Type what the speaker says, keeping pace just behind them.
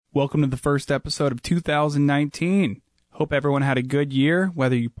Welcome to the first episode of 2019. Hope everyone had a good year,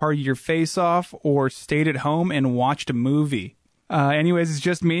 whether you partied your face off or stayed at home and watched a movie. Anyways, it's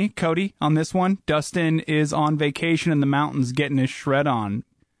just me, Cody, on this one. Dustin is on vacation in the mountains getting his shred on.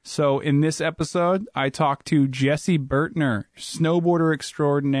 So in this episode, I talked to Jesse Bertner, snowboarder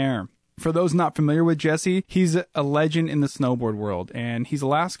extraordinaire. For those not familiar with Jesse, he's a legend in the snowboard world, and he's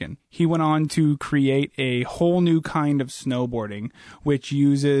Alaskan. He went on to create a whole new kind of snowboarding, which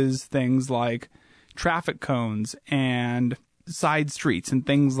uses things like traffic cones and side streets and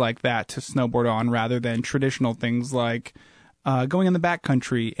things like that to snowboard on, rather than traditional things like going in the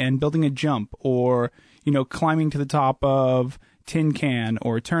backcountry and building a jump, or, climbing to the top of Tin Can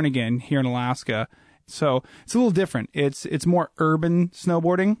or Turnagain here in Alaska. So it's a little different. It's more urban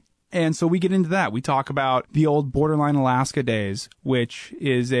snowboarding. And so we get into that. We talk about the old Borderline Alaska days, which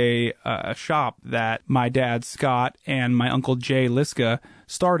is a shop that my dad, Scott, and my uncle, Jay Liska,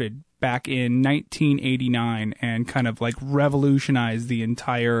 started back in 1989 and kind of like revolutionized the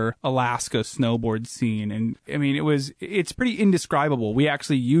entire Alaska snowboard scene. And I mean, it's pretty indescribable. We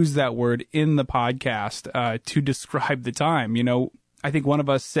actually use that word in the podcast to describe the time. I think one of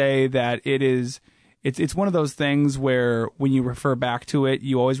us say that it's one of those things where when you refer back to it,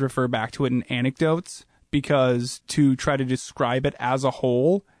 you always refer back to it in anecdotes, because to try to describe it as a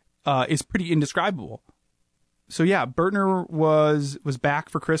whole is pretty indescribable. So yeah, Bertner was back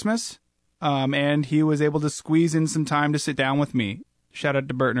for Christmas, and he was able to squeeze in some time to sit down with me. Shout out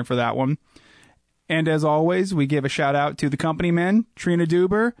to Bertner for that one. And as always, we give a shout out to the company men, Trina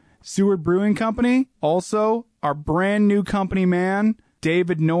Duber, Seward Brewing Company, also our brand new company man,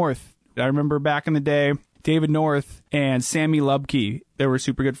 David North. I remember back in the day, David North and Sammy Lubke, they were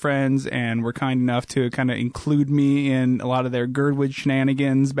super good friends and were kind enough to kind of include me in a lot of their Girdwood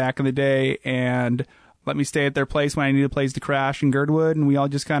shenanigans back in the day and let me stay at their place when I needed a place to crash in Girdwood. And we all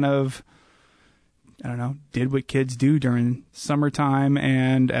just kind of, did what kids do during summertime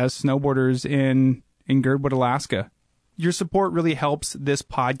and as snowboarders in Girdwood, Alaska. Your support really helps this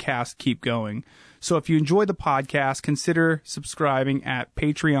podcast keep going. So if you enjoy the podcast, consider subscribing at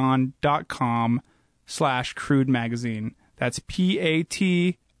patreon.com/crude magazine. That's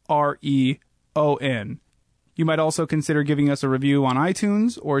Patreon. You might also consider giving us a review on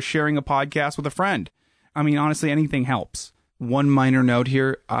iTunes or sharing a podcast with a friend. I mean, honestly, anything helps. One minor note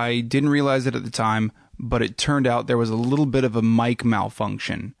here. I didn't realize it at the time, but it turned out there was a little bit of a mic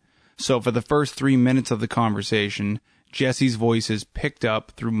malfunction. So for the first 3 minutes of the conversation, Jesse's voice is picked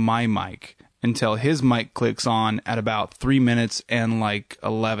up through my mic until his mic clicks on at about 3 minutes and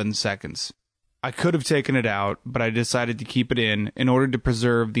 11 seconds. I could have taken it out, but I decided to keep it in order to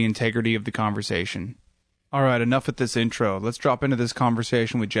preserve the integrity of the conversation. All right, enough with this intro. Let's drop into this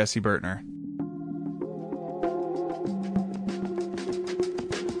conversation with Jesse Bertner.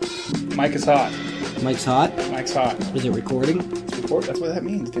 Mic is hot. Mic's hot? Mic's hot. Is it recording? It's record. That's what that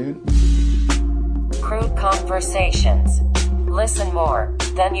means, dude. Crude conversations. Listen more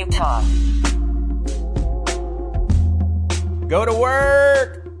than you talk. Go to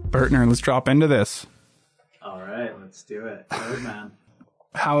work! Bertner, let's drop into this. All right, let's do it. Good, man.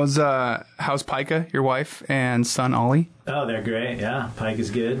 How's Pika, your wife, and son Ollie? Oh, they're great. Yeah, Pike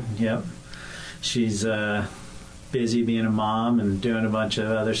is good. Yep. She's busy being a mom and doing a bunch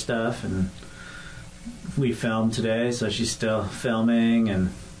of other stuff, and we filmed today, so she's still filming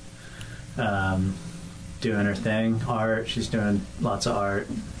and doing her thing. Art. She's doing lots of art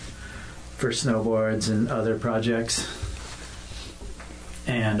for snowboards and other projects.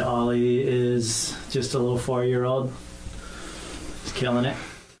 And Ollie is just a little 4-year-old. He's killing it.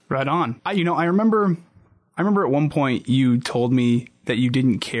 Right on. I remember at one point you told me that you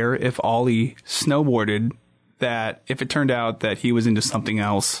didn't care if Ollie snowboarded, that if it turned out that he was into something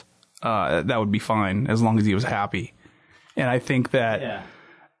else, that would be fine as long as he was happy. And I think that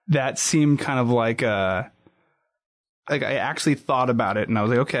that seemed kind of like I actually thought about it and I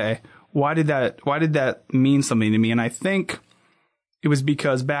was like, okay, why did that mean something to me? And I think it was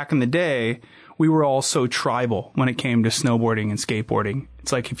because back in the day, we were all so tribal when it came to snowboarding and skateboarding.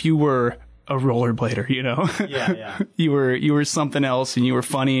 It's like if you were a rollerblader, Yeah. you were something else and you were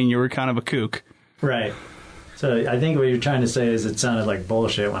funny and you were kind of a kook. Right. So I think what you're trying to say is it sounded like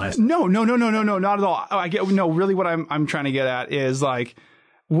bullshit when I said No, not at all. Really what I'm trying to get at is like,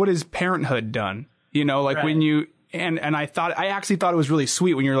 what has parenthood done? Right. When you, and I actually thought it was really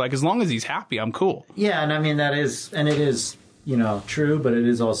sweet when you're like, as long as he's happy, I'm cool. Yeah, and I mean it is true, but it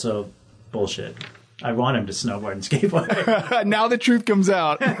is also bullshit. I want him to snowboard and skateboard. Now the truth comes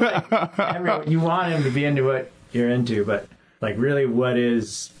out. You want him to be into what you're into, but like really what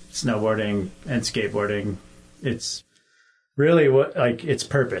is snowboarding and skateboarding? It's really what, like, it's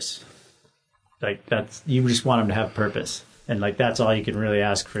purpose. Like, that's, you just want them to have purpose. And, like, that's all you can really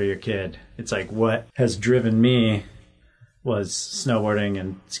ask for your kid. It's like, what has driven me was snowboarding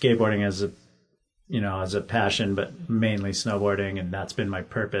and skateboarding as a passion, but mainly snowboarding. And that's been my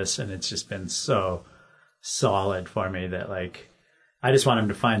purpose. And it's just been so solid for me that, like, I just want him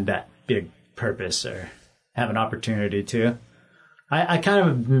to find that big purpose or have an opportunity to. I kind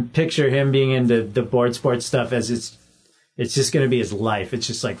of picture him being into the board sports stuff as it's just going to be his life. It's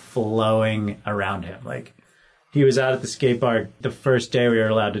just like flowing around him. Like, he was out at the skate park the first day we were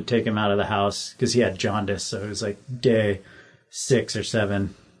allowed to take him out of the house because he had jaundice. So it was like day 6 or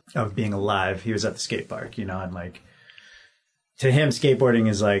 7 of being alive. He was at the skate park, and like, to him, skateboarding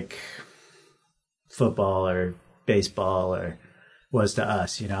is like football or baseball or was to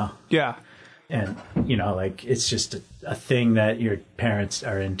us, Yeah. And, like, it's just a thing that your parents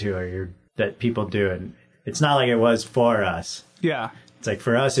are into or that people do. And it's not like it was for us. Yeah. It's like,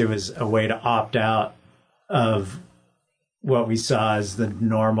 for us, it was a way to opt out of what we saw as the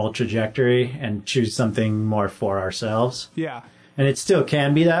normal trajectory and choose something more for ourselves. Yeah. And it still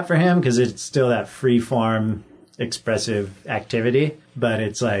can be that for him because it's still that free form, expressive activity. But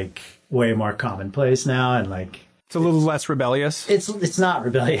it's like way more commonplace now. And like, it's a little less rebellious. It's not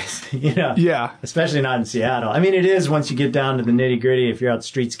rebellious, Yeah. Especially not in Seattle. I mean, it is once you get down to the nitty gritty. If you're out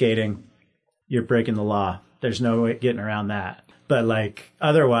street skating, you're breaking the law. There's no way getting around that. But like,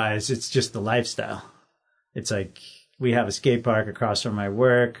 otherwise, it's just the lifestyle. It's like, we have a skate park across from my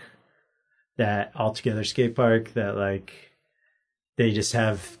work, that Altogether skate park that, like, they just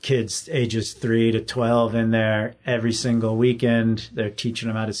have kids ages 3 to 12 in there every single weekend. They're teaching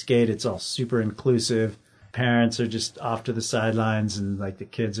them how to skate. It's all super inclusive. Parents are just off to the sidelines, and like, the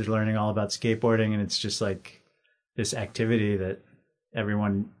kids are learning all about skateboarding, and it's just like this activity that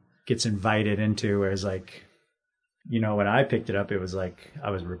everyone gets invited into. Whereas like, when I picked it up, it was like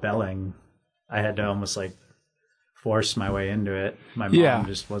I was rebelling. I had to almost like force my way into it. My mom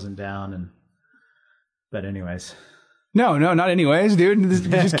just wasn't down. But anyways. No, not anyways, dude.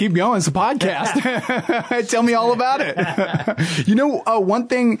 Just keep going. It's a podcast. Tell me all about it. One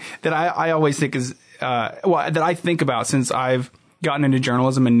thing that I always think is, that I think about since I've gotten into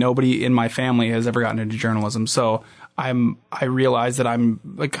journalism, and nobody in my family has ever gotten into journalism. So I realize that I'm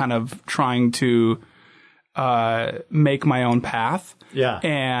like kind of trying to, make my own path. Yeah.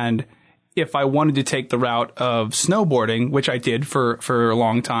 And if I wanted to take the route of snowboarding, which I did for a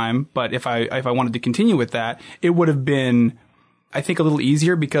long time, but if I wanted to continue with that, it would have been, I think, a little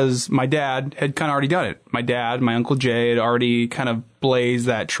easier because my dad had kind of already done it. My Uncle Jay had already kind of blazed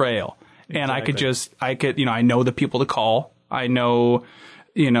that trail. And exactly. I know the people to call. I know,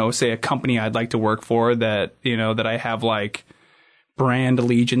 say a company I'd like to work for that, that I have like brand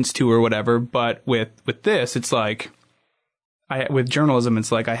allegiance to or whatever. But with this, it's like, with journalism,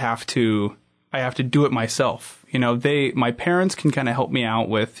 it's like I have to do it myself. My parents can kind of help me out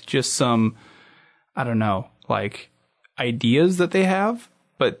with just some, I don't know, like ideas that they have,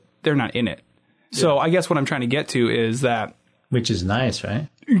 but they're not in it. Yeah. So I guess what I'm trying to get to is that, which is nice, right?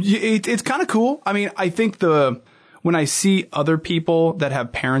 It's kind of cool. I mean, I think when I see other people that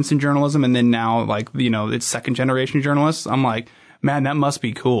have parents in journalism and then now like, it's second generation journalists, I'm like, man, that must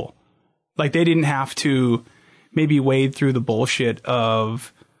be cool. Like, they didn't have to maybe wade through the bullshit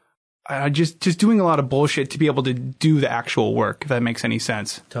of just doing a lot of bullshit to be able to do the actual work, if that makes any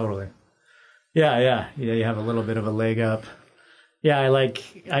sense. Totally. Yeah. You have a little bit of a leg up. Yeah,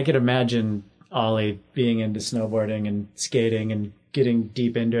 I could imagine Ollie being into snowboarding and skating and getting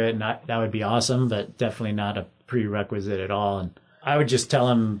deep into it, and that would be awesome, but definitely not a prerequisite at all. And I would just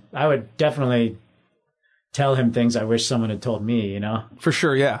I would definitely tell him things I wish someone had told me, For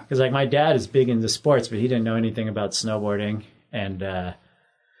sure, yeah. Because like, my dad is big into sports, but he didn't know anything about snowboarding, and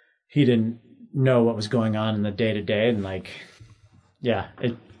he didn't know what was going on in the day to day. And like, yeah,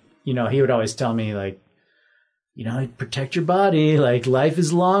 he would always tell me like, protect your body. Like, life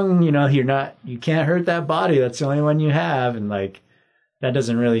is long. You can't hurt that body. That's the only one you have. And like, that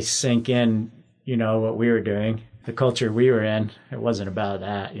doesn't really sink in, what we were doing, the culture we were in. It wasn't about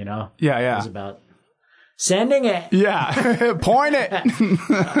that, Yeah. It was about sending it. Yeah. Point it.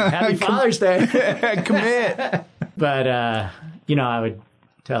 Happy Father's Day. Commit. But, I would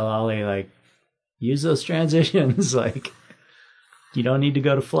tell Ollie, like, use those transitions. Like, you don't need to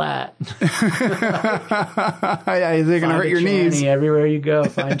go to flat. Yeah, they're going to hurt your knees. Everywhere you go,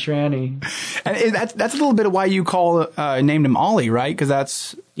 find tranny. And that's a little bit of why you named him Ollie, right? Because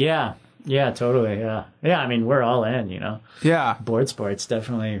that's... Yeah, totally, yeah. Yeah, I mean, we're all in, Yeah. Board sports,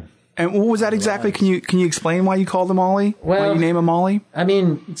 definitely. And what was that exactly? Can you explain why you called him Ollie? Well, why you name him Ollie? I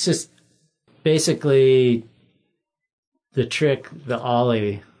mean, it's just basically the trick, the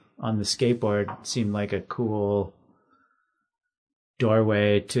ollie on the skateboard seemed like a cool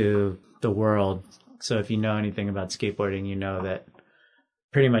doorway to the world. So if you know anything about skateboarding, you know that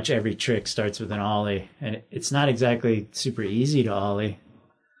pretty much every trick starts with an ollie, and it's not exactly super easy to ollie.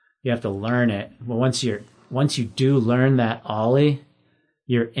 You have to learn it. But once you do learn that ollie,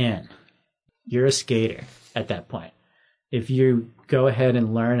 you're in. You're a skater at that point. If you go ahead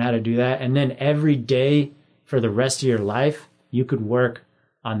and learn how to do that, and then every day for the rest of your life, you could work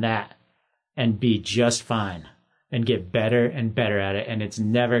on that and be just fine and get better and better at it. And it's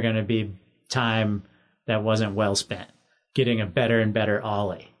never going to be time that wasn't well spent getting a better and better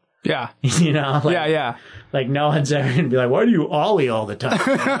ollie. Yeah. You know? Like, yeah. Like no one's ever going to be like, why do you ollie all the time?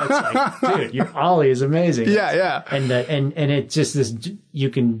 You know, it's like, dude, your ollie is amazing. Yeah. And it's just this, you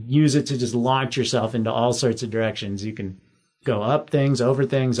can use it to just launch yourself into all sorts of directions. You can go up things, over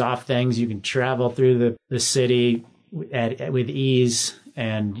things, off things. You can travel through the city with ease.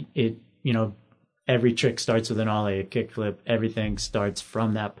 And it, you know, every trick starts with an ollie, a kickflip. Everything starts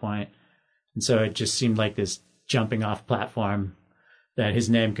from that point. And so it just seemed like this jumping off platform that his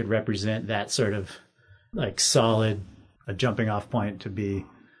name could represent, that sort of like solid a jumping off point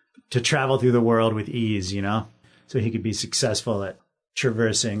to travel through the world with ease, you know, so he could be successful at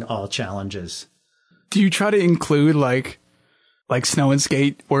traversing all challenges. Do you try to include like snow and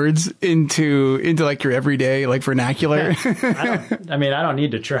skate words into like your everyday like vernacular? I don't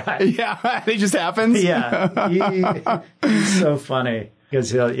need to try. Yeah, it just happens. Yeah, he's so funny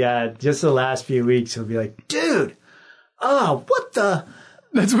because just the last few weeks he'll be like, dude, oh, what the?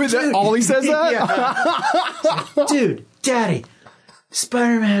 That's what all he says that? Yeah. Dude, Daddy,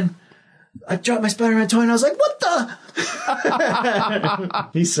 Spider-Man. I dropped my Spider-Man toy and I was like, what the?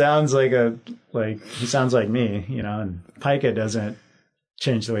 He sounds like me, you know, and Pika doesn't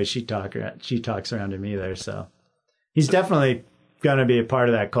change the way she talks around him either. So he's definitely going to be a part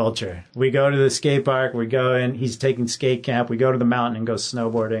of that culture. We go to the skate park, we go in, he's taking skate camp. We go to the mountain and go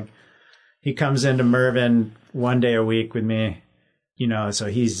snowboarding. He comes into Mervyn one day a week with me, you know, so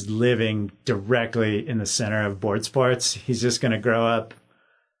he's living directly in the center of board sports. He's just going to grow up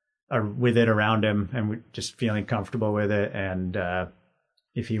with it around him and just feeling comfortable with it. And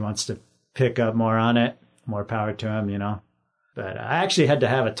if he wants to pick up more on it, more power to him, you know. But I actually had to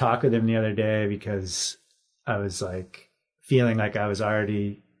have a talk with him the other day because I was like feeling like I was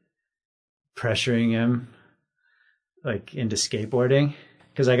already pressuring him like into skateboarding.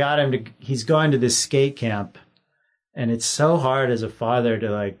 Because I got him he's going to this skate camp, and it's so hard as a father to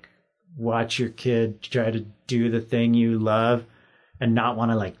like watch your kid try to do the thing you love and not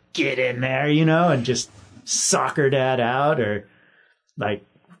want to like get in there, you know, and just soccer dad out or like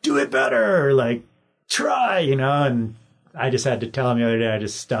do it better or like try, you know. And I just had to tell him the other day, I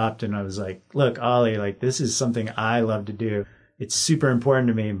just stopped and I was like, look, Ollie, like this is something I love to do. It's super important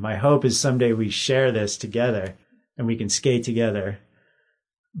to me. My hope is someday we share this together and we can skate together.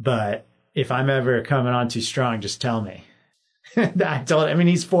 But if I'm ever coming on too strong, just tell me.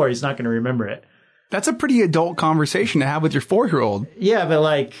 He's 4. He's not going to remember it. That's a pretty adult conversation to have with your 4-year-old. Yeah, but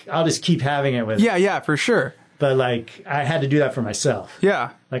like, I'll just keep having it with him. Yeah, for sure. But like, I had to do that for myself. Yeah.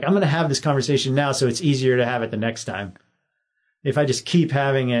 Like, I'm going to have this conversation now so it's easier to have it the next time. If I just keep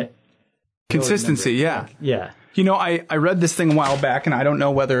having it. Consistency, yeah. Yeah. You know, I read this thing a while back, and I don't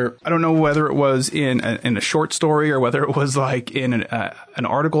know whether it was in a short story or whether it was like in an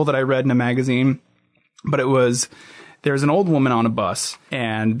article that I read in a magazine. But there's an old woman on a bus,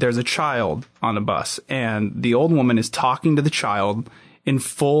 and there's a child on a bus, and the old woman is talking to the child in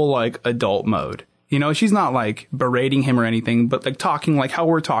full like adult mode. You know, she's not like berating him or anything, but like talking like how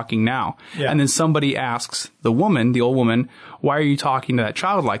we're talking now. Yeah. And then somebody asks the old woman, why are you talking to that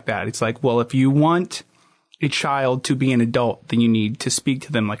child like that? It's like, well, if you want a child to be an adult, then you need to speak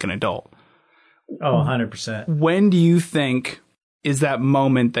to them like an adult. Oh, 100%. When do you think is that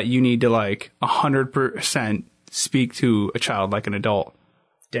moment that you need to like 100% speak to a child like an adult?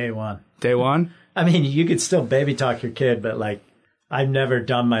 Day one. Day one? I mean, you could still baby talk your kid, but like, I've never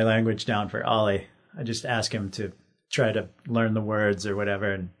dumbed my language down for Ollie. I just ask him to try to learn the words or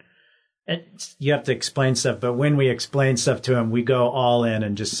whatever. And you have to explain stuff. But when we explain stuff to him, we go all in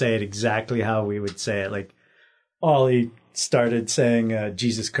and just say it exactly how we would say it. Like Ollie started saying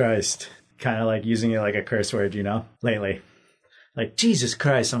Jesus Christ, kind of like using it like a curse word, you know, lately. Like Jesus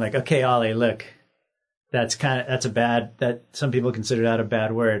Christ. I'm like, okay, Ollie, look, that some people consider that a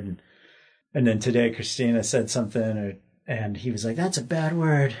bad word. And then today Christina said something and he was like, that's a bad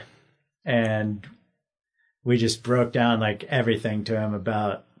word. And we just broke down like everything to him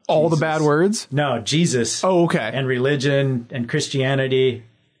about all Jesus. The bad words? No, Jesus. Oh, okay. And religion and Christianity,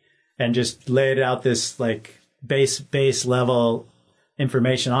 and just laid out this like base level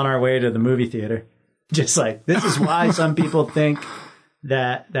information on our way to the movie theater. Just like, this is why some people think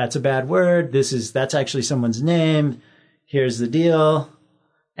that that's a bad word. That's actually someone's name. Here's the deal.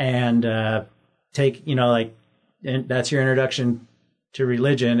 And take, and that's your introduction to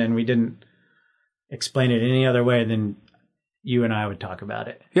religion. And we didn't explain it any other way than you and I would talk about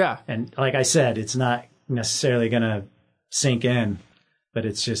it. Yeah. And like I said, it's not necessarily going to sink in, but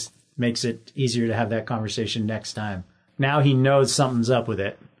it's just makes it easier to have that conversation next time. Now he knows something's up with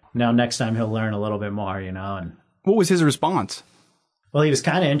it. Now next time he'll learn a little bit more, and what was his response? Well, he was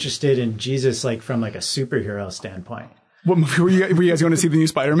kind of interested in Jesus, like from like a superhero standpoint. What movie were you guys going to see? The new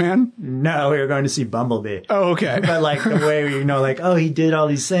Spider-Man? No, we were going to see Bumblebee. Oh, okay. But like the way, he did all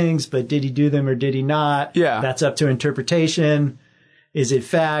these things, but did he do them or did he not? Yeah. That's up to interpretation. Is it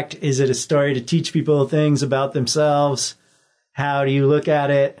fact? Is it a story to teach people things about themselves? How do you look at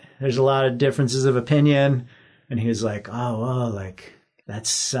it? There's a lot of differences of opinion. And he was like, oh, well, like, that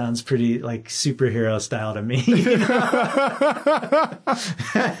sounds pretty like superhero style to me.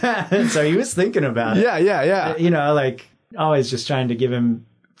 So he was thinking about it. Yeah. Like always just trying to give him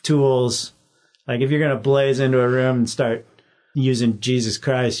tools. Like if you're going to blaze into a room and start using Jesus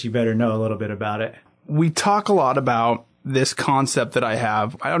Christ, you better know a little bit about it. We talk a lot about this concept that I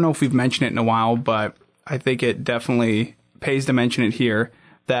have. I don't know if we've mentioned it in a while, but I think it definitely pays to mention it here,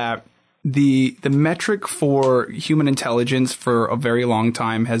 that the metric for human intelligence for a very long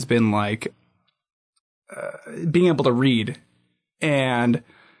time has been like being able to read. And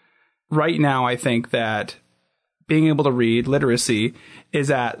right now, I think that being able to read, literacy,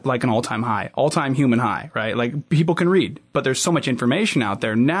 is at like an all-time human high, right? Like people can read, but there's so much information out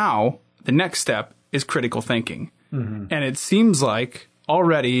there. Now, the next step is critical thinking. Mm-hmm. And it seems like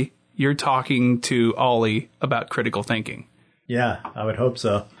already you're talking to Ollie about critical thinking. Yeah, I would hope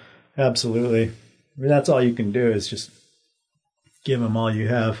so. Absolutely. I mean, that's all you can do is just give them all you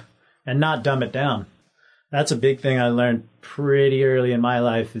have and not dumb it down. That's a big thing I learned pretty early in my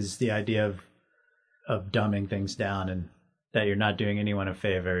life, is the idea of dumbing things down, and that you're not doing anyone a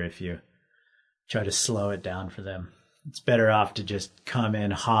favor if you try to slow it down for them. It's better off to just come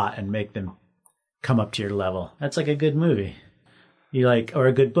in hot and make them come up to your level. That's like a good movie. Or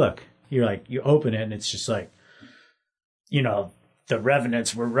a good book. You open it and it's just like, the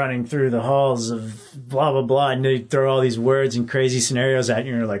revenants were running through the halls of blah, blah, blah. And they throw all these words and crazy scenarios at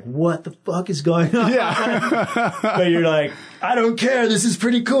you. And you're like, what the fuck is going on? Yeah. But you're like, I don't care. This is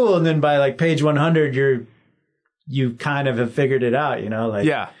pretty cool. And then by like page 100, you kind of have figured it out,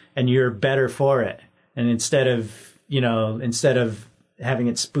 yeah. And you're better for it. And instead of having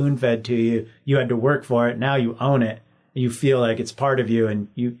it spoon fed to you, you had to work for it. Now you own it. You feel like it's part of you and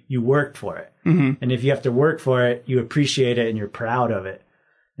you worked for it. Mm-hmm. And if you have to work for it, you appreciate it and you're proud of it.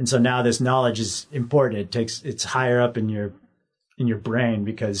 And so now this knowledge is important. It's higher up in your brain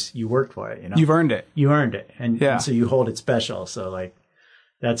because you worked for it. You've earned it. You earned it. And so you hold it special. So like,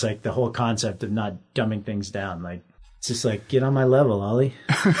 that's like the whole concept of not dumbing things down. Like, it's just like, get on my level, Ollie.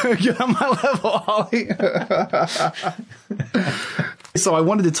 Get on my level, Ollie. So I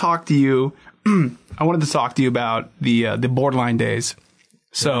wanted to talk to you. About the borderline days.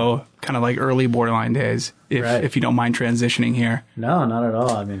 So kind of like early borderline days, if you don't mind transitioning here. No, not at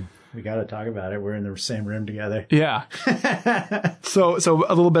all. I mean, we got to talk about it. We're in the same room together. Yeah. So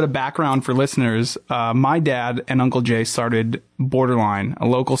a little bit of background for listeners. My dad and Uncle Jay started Borderline, a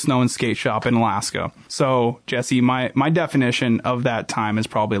local snow and skate shop in Alaska. So Jesse, my definition of that time is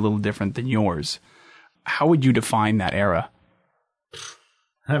probably a little different than yours. How would you define that era?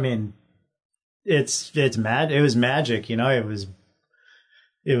 I mean, it's mad. It was magic, it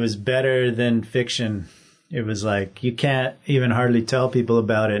was better than fiction. It was like, you can't even hardly tell people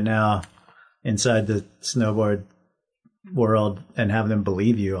about it now inside the snowboard world and have them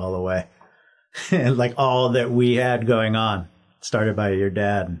believe you all the way. And like all that we had going on started by your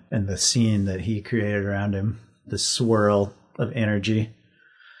dad and the scene that he created around him, the swirl of energy.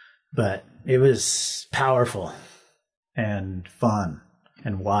 But it was powerful and fun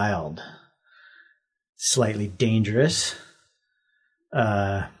and wild. Slightly dangerous,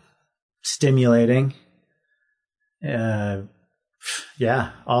 stimulating. All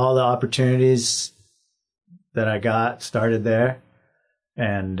the opportunities that I got started there.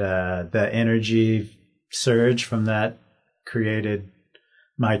 And the energy surge from that created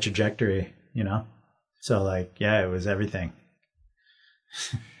my trajectory, So like, it was everything.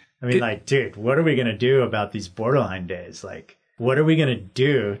 I mean, dude, what are we going to do about these borderline days? Like, what are we going to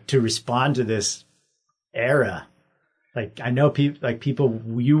do to respond to this era? Like, I know people,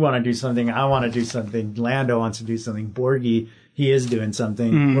 you want to do something, I want to do something, Lando wants to do something, Borgie, he is doing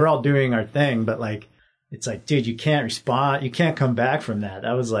something. We're all doing our thing, but like, it's like, dude, you can't respond. You can't come back from that.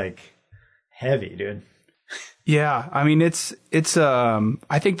 That was like heavy, dude. Yeah. I mean, I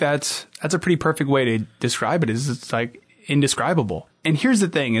think that's a pretty perfect way to describe it, is it's like indescribable. And here's the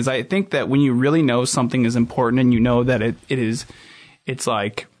thing is I think that when you really know something is important and you know that it's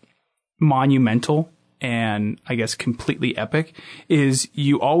like monumental and I guess completely epic, is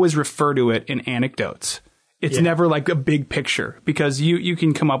you always refer to it in anecdotes. It's never like a big picture, because you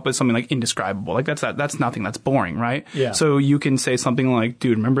can come up with something like indescribable. Like that's nothing. That's boring, right? Yeah. So you can say something like,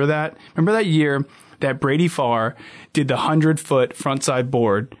 dude, remember that year that Brady Farr did the 100-foot frontside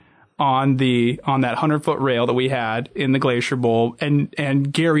board on that 100-foot rail that we had in the Glacier Bowl,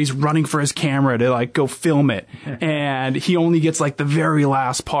 and Gary's running for his camera to like go film it, and he only gets like the very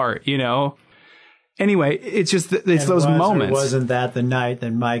last part, you know? Anyway, it's just those moments. Wasn't that the night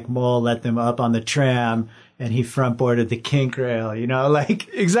that Mike Mole let them up on the tram and he front boarded the kink rail? You know,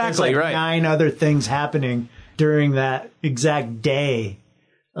 like exactly like right. 9 other things happening during that exact day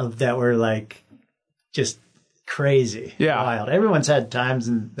that were like just crazy, wild. Everyone's had times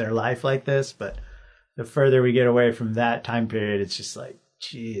in their life like this, but the further we get away from that time period, it's just like,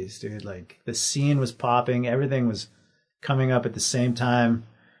 geez, dude, like the scene was popping, everything was coming up at the same time.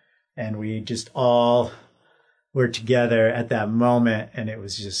 And we just all were together at that moment, and it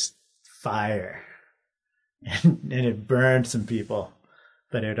was just fire. And it burned some people,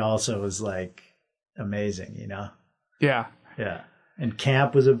 but it also was like amazing, you know? Yeah. Yeah. And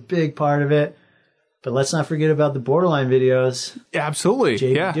camp was a big part of it. But let's not forget about the Borderline videos. Yeah, absolutely.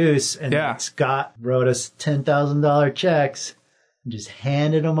 JB Deuce and Scott wrote us $10,000 checks and just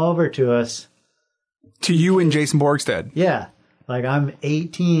handed them over to us. To you and Jason Borgstead. Yeah. Like, I'm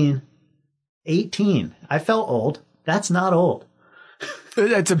 18. 18. I felt old. That's not old.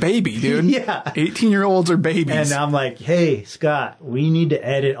 That's a baby, dude. Yeah. 18-year-olds are babies. And I'm like, hey, Scott, we need to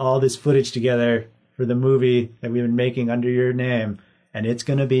edit all this footage together for the movie that we've been making under your name, and it's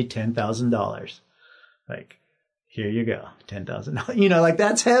going to be $10,000. Like, here you go. $10,000. You know, like,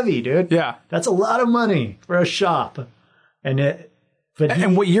 that's heavy, dude. Yeah. That's a lot of money for a shop. And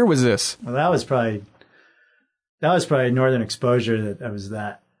what year was this? Well, that was probably Northern Exposure. That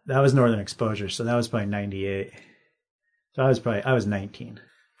was Northern Exposure. So that was probably 98. So I was 19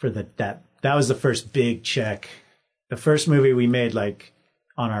 for that was the first big check. The first movie we made like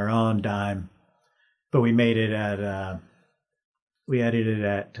on our own dime, but we made it we edited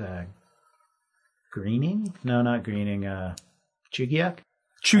at Greening? No, not Greening. Chugiak?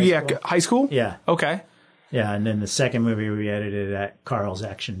 Chugiak High School? Yeah. Okay. Yeah, and then the second movie we edited at Carl's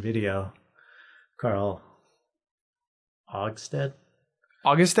Action Video. Carl Augstead?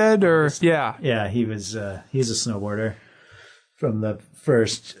 Yeah. Yeah, he's a snowboarder from the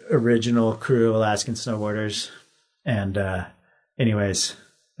first original crew, Alaskan Snowboarders. And anyways,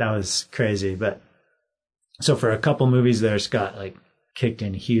 that was crazy. But so for a couple movies there, Scott like kicked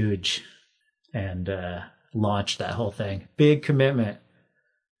in huge and launched that whole thing. Big commitment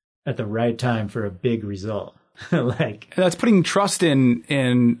at the right time for a big result. Like, that's putting trust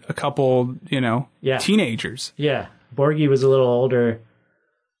in a couple, teenagers. Yeah. Borgie was a little older,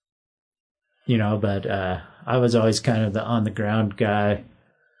 but I was always kind of the on the ground guy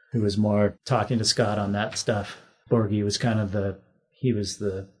who was more talking to Scott on that stuff. Borgie was kind of the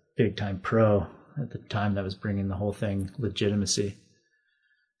big time pro at the time that was bringing the whole thing legitimacy.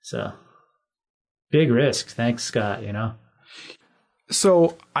 So big risk. Thanks, Scott,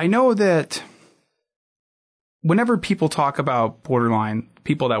 So I know that whenever people talk about Borderline,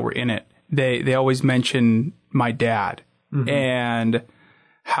 people that were in it, they always mention my dad and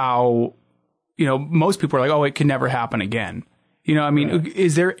how, most people are like, oh, it can never happen again. Right.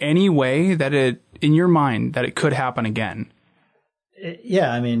 Is there any way that in your mind, that it could happen again?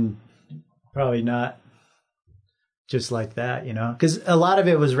 Yeah. Probably not just like that, because a lot of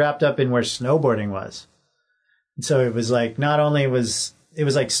it was wrapped up in where snowboarding was. And so it was like, not only was it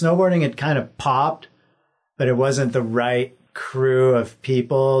was like snowboarding had kind of popped, but it wasn't the right crew of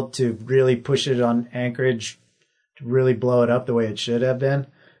people to really push it on Anchorage, to really blow it up the way it should have been.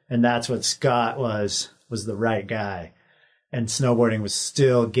 And that's what Scott was the right guy. And snowboarding was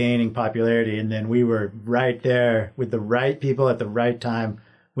still gaining popularity. And then we were right there with the right people at the right time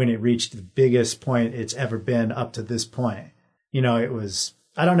when it reached the biggest point it's ever been up to this point. It was,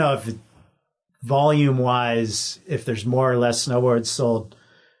 I don't know if volume wise, if there's more or less snowboards sold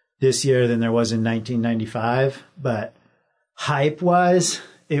this year than there was in 1995, but hype wise,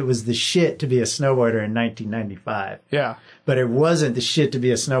 it was the shit to be a snowboarder in 1995. Yeah. But it wasn't the shit to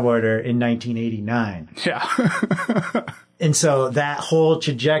be a snowboarder in 1989. Yeah. And so that whole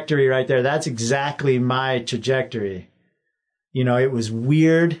trajectory right there, that's exactly my trajectory. It was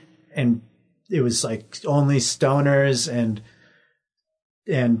weird and it was like only stoners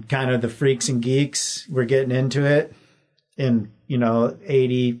and kind of the freaks and geeks were getting into it in,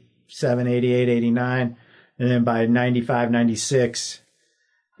 87, 88, 89. And then by 95, 96,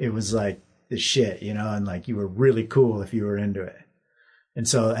 it was like the shit, and like you were really cool if you were into it. And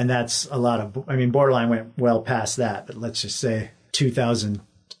so, and that's a lot of, Borderline went well past that, but let's just say 2000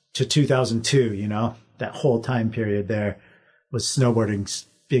 to 2002, that whole time period there was snowboarding's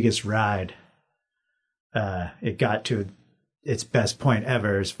biggest ride. It got to its best point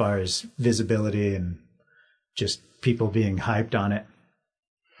ever as far as visibility and just people being hyped on it.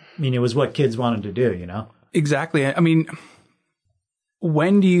 It was what kids wanted to do, Exactly.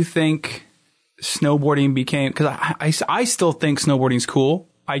 When do you think snowboarding became, because I still think snowboarding's cool.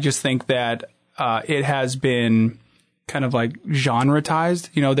 I just think that it has been kind of like genretized.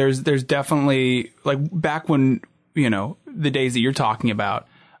 There's definitely, like, back when, the days that you're talking about,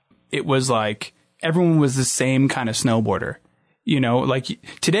 it was like everyone was the same kind of snowboarder. Like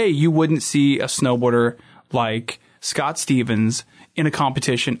today you wouldn't see a snowboarder like Scott Stevens in a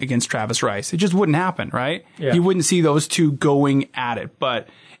competition against Travis Rice. It just wouldn't happen, right? Yeah. You wouldn't see those two going at it. But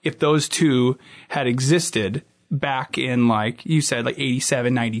if those two had existed back in, like you said, like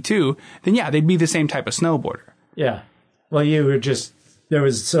 87, 92, then yeah, they'd be the same type of snowboarder. Yeah. Well, there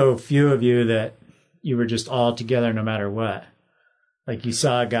was so few of you that you were just all together no matter what. Like you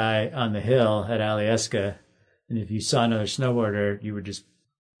saw a guy on the hill at Alyeska, and if you saw another snowboarder, you would just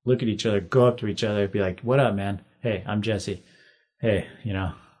look at each other, go up to each other, be like, "What up, man? Hey, I'm Jesse. Hey,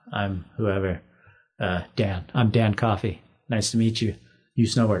 I'm whoever. Dan. I'm Dan Coffey. Nice to meet you. You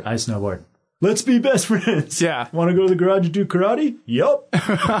snowboard. I snowboard. Let's be best friends." Yeah. Want to go to the garage and do karate? Yup.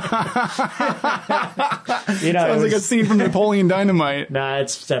 Sounds like a scene from Napoleon Dynamite. Nah,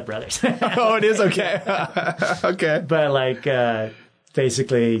 it's Step Brothers. Oh, it is? Okay. Okay. But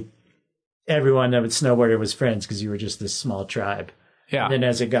basically everyone that would snowboard was friends because you were just this small tribe. Yeah. And then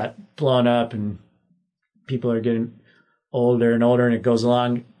as it got blown up and people are getting older and older and it goes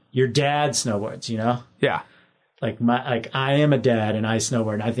along, your dad snowboards, Yeah. Like I am a dad and I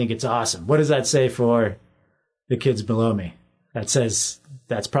snowboard and I think it's awesome. What does that say for the kids below me? That says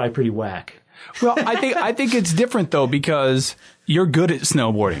that's probably pretty whack. Well, I think it's different though, because you're good at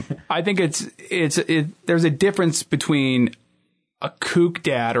snowboarding. I think there's a difference between a kook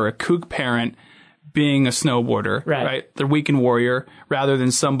dad or a kook parent being a snowboarder, right? The weekend warrior, rather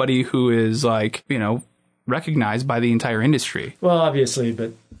than somebody who is like, recognized by the entire industry. Well, obviously,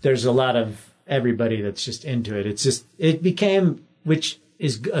 but there's a lot of everybody that's just into it. It became, which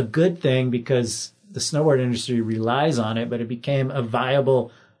is a good thing because the snowboard industry relies on it, but it became a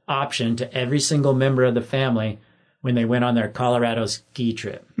viable option to every single member of the family when they went on their Colorado ski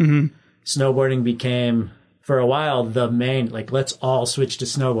trip. Mm-hmm. Snowboarding became, for a while, the main, like, let's all switch to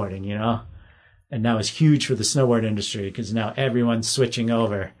snowboarding, And that was huge for the snowboard industry because now everyone's switching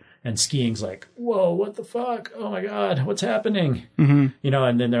over and skiing's like, whoa, what the fuck? Oh my God, what's happening? Mm-hmm.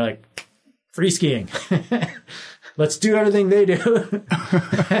 And then they're like, free skiing. Let's do everything they do.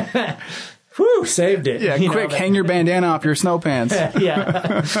 Whew, saved it. Yeah, quick, hang your bandana off your snow pants.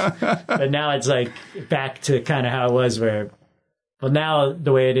 Yeah. But now it's like back to kind of how it was where, well, now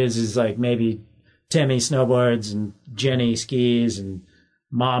the way it is like maybe Timmy snowboards and Jenny skis and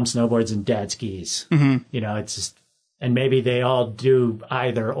mom snowboards and dad skis. Mm-hmm. It's just, and maybe they all do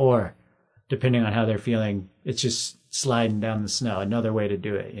either or, depending on how they're feeling. It's just sliding down the snow. Another way to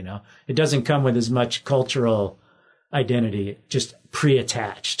do it, It doesn't come with as much cultural identity, just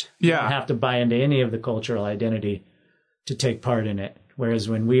pre-attached. Yeah. You don't have to buy into any of the cultural identity to take part in it. Whereas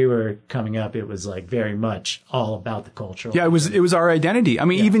when we were coming up, it was like very much all about the cultural. Yeah, it was our identity.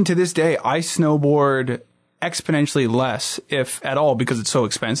 Even to this day, I snowboard exponentially less, if at all, because it's so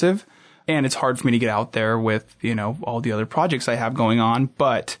expensive. And it's hard for me to get out there with, all the other projects I have going on.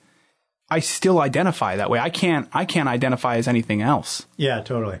 But I still identify that way. I can't identify as anything else. Yeah,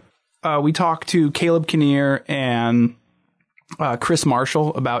 totally. We talked to Caleb Kinnear and Chris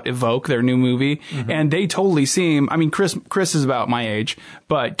Marshall about Evoke, their new movie, mm-hmm. and they totally seem, Chris is about my age,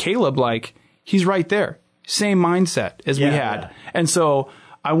 but Caleb, like, he's right there. Same mindset as we had. Yeah. And so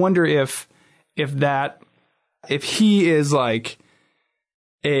I wonder if he is like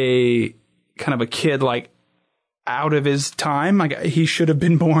a kind of a kid, like, out of his time, like he should have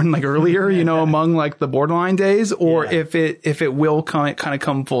been born like earlier, among like the Borderline days, or if it will kind of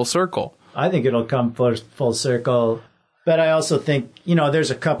come full circle. I think it'll come full circle, but I also think there's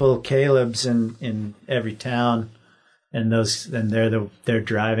a couple of Calebs in every town, and they're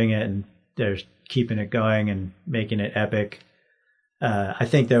driving it and they're keeping it going and making it epic. I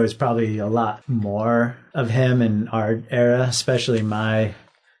think there was probably a lot more of him in our era, especially my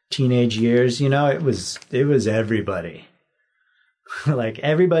teenage years, you know, it was everybody. Like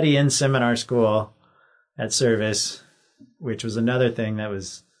everybody in seminar school at Service, which was another thing that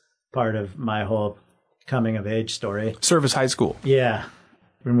was part of my whole coming of age story. Service High School. Yeah.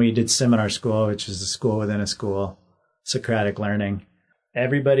 When we did seminar school, which is a school within a school, Socratic learning,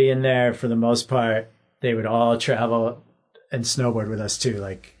 everybody in there, for the most part, they would all travel and snowboard with us too.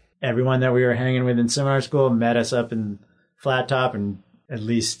 Like everyone that we were hanging with in seminar school met us up in Flat Top and at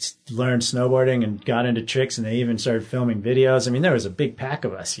least learned snowboarding and got into tricks, and they even started filming videos. I mean, there was a big pack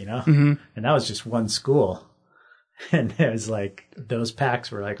of us, you know, and that was just one school. And it was like, those packs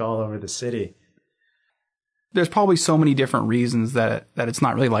were like all over the city. There's probably so many different reasons that it's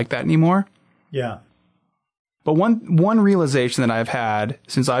not really like that anymore. Yeah. But one realization that I've had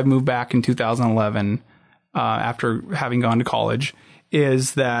since I've moved back in 2011, after having gone to college,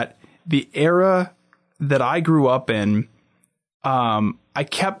 is that the era that I grew up in, I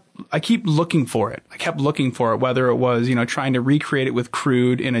keep looking for it. I kept looking for it, whether it was, you know, trying to recreate it with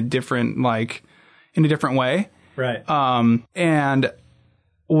Crude in a different way. Right. And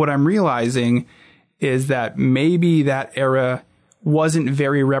what I'm realizing is that maybe that era wasn't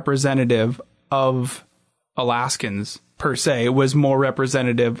very representative of Alaskans per se. It was more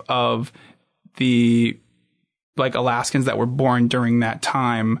representative of the like Alaskans that were born during that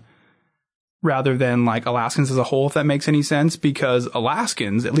time, rather than like Alaskans as a whole, if that makes any sense. Because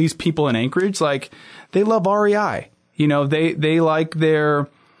Alaskans, at least people in Anchorage, like they love REI. You know, they like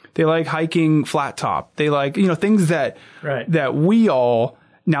hiking Flat Top. They like, you know, things that we all,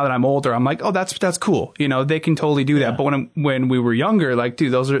 now that I'm older, I'm like, oh, that's cool. You know, they can totally do that. But when we were younger, like,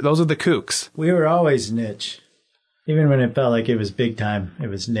 dude, those are the kooks. We were always niche. Even when it felt like it was big time, it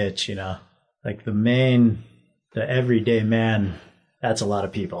was niche, you know, like the everyday man. That's a lot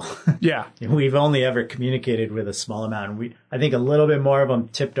of people. Yeah. We've only ever communicated with a small amount. I think a little bit more of them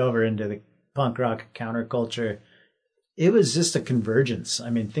tipped over into the punk rock counterculture. It was just a convergence. I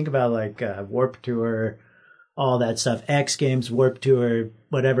mean, think about like Warped Tour, all that stuff, X Games, Warped Tour,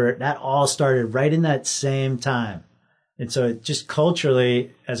 whatever. That all started right in that same time. And so it just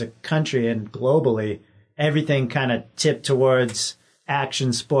culturally, as a country and globally, everything kind of tipped towards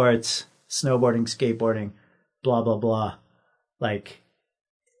action sports, snowboarding, skateboarding, blah, blah, blah. Like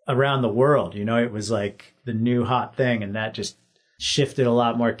around the world, you know, it was like the new hot thing, and that just shifted a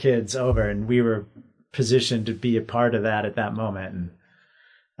lot more kids over, and we were positioned to be a part of that at that moment. And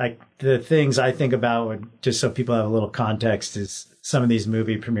like the things I think about, just so people have a little context, is some of these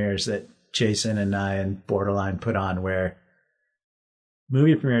movie premieres that Jason and I and Borderline put on, where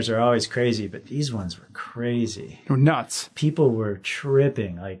movie premieres are always crazy, but these ones were crazy. They were nuts. People were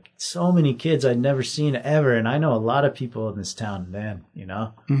tripping. Like so many kids I'd never seen ever. And I know a lot of people in this town then, you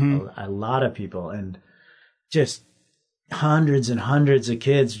know, a lot of people, and just hundreds and hundreds of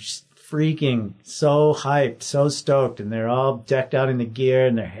kids just freaking so hyped, so stoked. And they're all decked out in the gear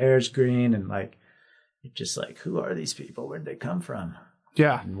and their hair's green. And like, you're just like, who are these people? Where'd they come from?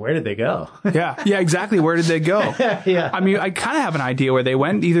 Yeah. And where did they go? Yeah, exactly. Where did they go? Yeah. I mean, I kind of have an idea where they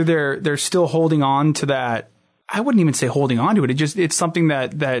went. Either they're still holding on to that. I wouldn't even say holding on to it. It's something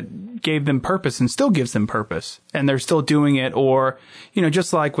that gave them purpose and still gives them purpose, and they're still doing it. Or, you know,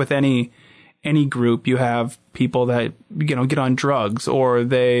 just like with any group, you have people that, you know, get on drugs, or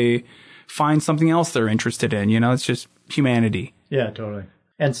they find something else they're interested in. You know, it's just humanity. Yeah, totally.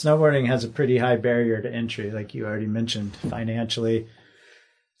 And snowboarding has a pretty high barrier to entry, like you already mentioned, financially.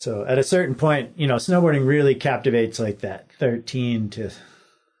 So at a certain point, you know, snowboarding really captivates like that 13 to,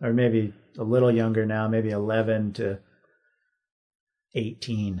 or maybe a little younger now, maybe 11 to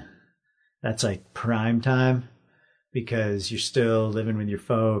 18. That's like prime time, because you're still living with your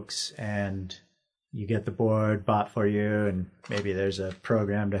folks and you get the board bought for you, and maybe there's a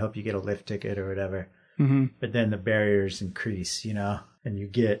program to help you get a lift ticket or whatever. Mm-hmm. But then the barriers increase, you know, and you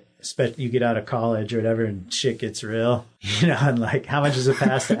get out of college or whatever, and shit gets real, you know, and like, how much is a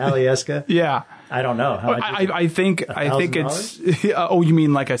pass to Alyeska? Yeah. I don't know. How much I think it's, oh, you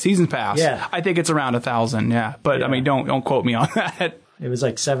mean like a season pass? Yeah. I think it's around 1,000. Yeah. But yeah. I mean, don't quote me on that. It was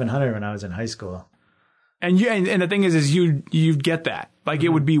like 700 when I was in high school. And the thing is you'd get that. Like, it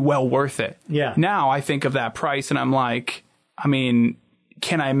would be well worth it. Yeah. Now I think of that price and I'm like, I mean,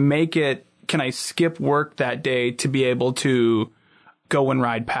 can I skip work that day to be able to go and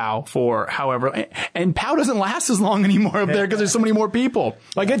ride POW for however, and POW doesn't last as long anymore up there because there's so many more people.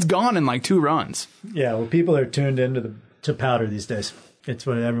 Like, it's gone in like 2 runs. Yeah, well, people are tuned into to powder these days. It's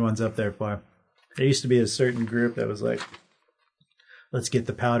what everyone's up there for. There used to be a certain group that was like, let's get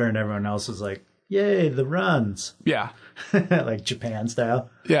the powder, and everyone else was like, yay, the runs. Yeah. Like Japan style.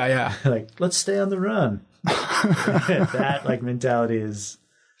 Yeah, yeah. Like, let's stay on the run. That like mentality is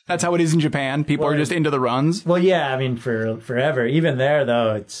That's how it is in Japan. People are just into the runs. Well, yeah, I mean, for forever. Even there,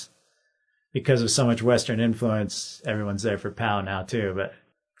 though, it's because of so much Western influence, everyone's there for POW now, too. But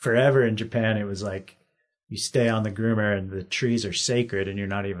forever in Japan, it was like you stay on the groomer and the trees are sacred and you're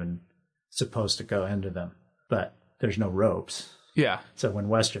not even supposed to go into them. But there's no ropes. Yeah. So when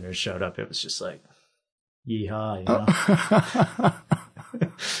Westerners showed up, it was just like, yeehaw, you know?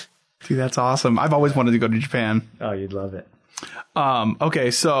 Dude, that's awesome. I've always wanted to go to Japan. Oh, you'd love it.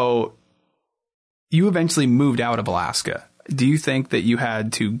 Okay, so you eventually moved out of Alaska. Do you think that you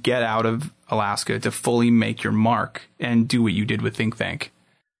had to get out of Alaska to fully make your mark and do what you did with Think Tank?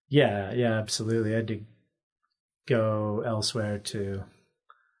 Yeah, absolutely. I had to go elsewhere to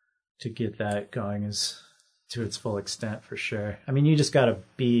get that going to its full extent, for sure. I mean, you just got to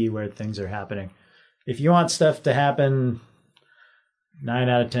be where things are happening. If you want stuff to happen 9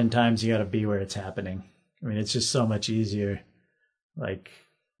 out of 10 times, you got to be where it's happening. I mean, it's just so much easier. Like,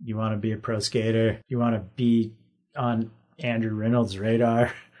 you want to be a pro skater, you want to be on Andrew Reynolds'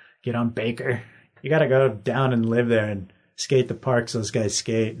 radar, get on Baker. You got to go down and live there and skate the parks those guys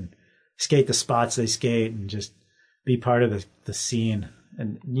skate and skate the spots they skate and just be part of the scene.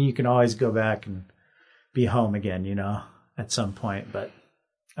 And you can always go back and be home again, you know, at some point. But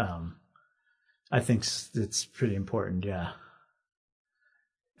I think it's pretty important, yeah.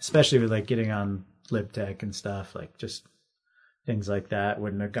 Especially with like getting on LibTech and stuff, like just things like that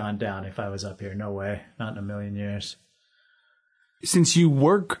wouldn't have gone down if I was up here. No way. Not in a million years. Since you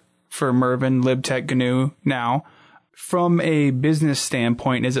work for Mervin, LibTech, GNU now, from a business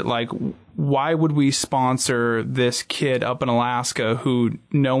standpoint, is it like, why would we sponsor this kid up in Alaska who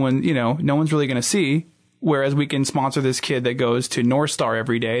no one's really going to see, whereas we can sponsor this kid that goes to North Star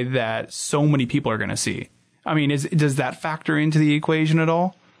every day that so many people are going to see? I mean, does that factor into the equation at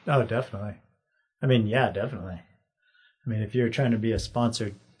all? Oh, definitely. I mean, yeah, definitely. I mean, if you're trying to be a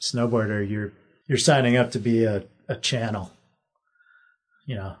sponsored snowboarder, you're signing up to be a channel.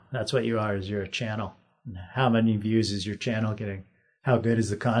 You know, that's what you are, is you're a channel. And how many views is your channel getting? How good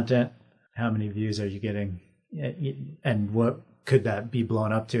is the content? How many views are you getting? And what could that be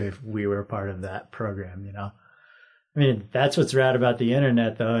blown up to if we were a part of that program, you know? I mean, that's what's rad about the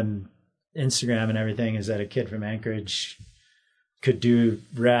internet, though, and Instagram and everything, is that a kid from Anchorage could do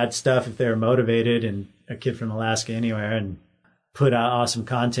rad stuff if they were motivated, and a kid from Alaska anywhere, and put out awesome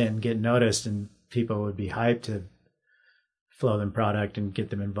content and get noticed, and people would be hyped to flow them product and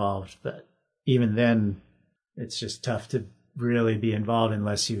get them involved. But even then, it's just tough to really be involved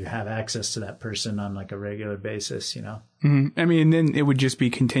unless you have access to that person on like a regular basis, you know? Mm-hmm. I mean, then it would just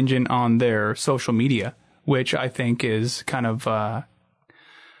be contingent on their social media, which I think is kind of,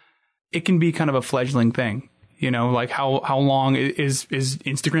 it can be kind of a fledgling thing, you know, like how long is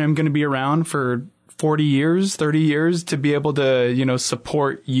Instagram going to be around for 40 years, 30 years to be able to, you know,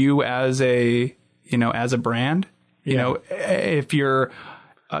 support you as a brand, you know, if you're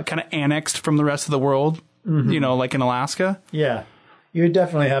kind of annexed from the rest of the world, you know, like in Alaska. Yeah. You would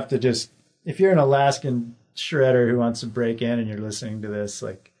definitely have to just, if you're an Alaskan shredder who wants to break in and you're listening to this,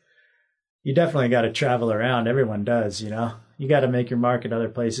 like, you definitely got to travel around. Everyone does, you know. You got to make your mark at other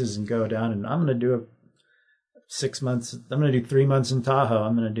places and go down. And I'm going to do 6 months. I'm going to do 3 months in Tahoe.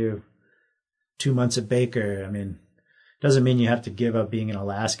 I'm going to do 2 months at Baker. I mean, it doesn't mean you have to give up being in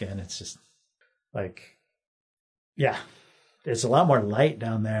Alaska. And it's just like, yeah, it's a lot more light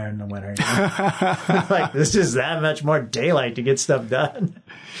down there in the winter. You know? Like, there's just that much more daylight to get stuff done.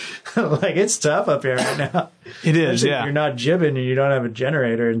 Like, it's tough up here right now. It is, yeah. You're not jibbing and you don't have a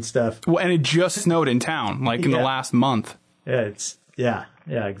generator and stuff. Well, and it just snowed in town, like in the last month. Yeah,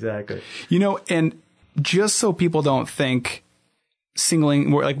 yeah, exactly. You know, and just so people don't think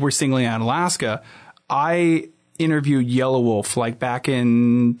we're singling out Alaska, I interviewed Yellow Wolf like back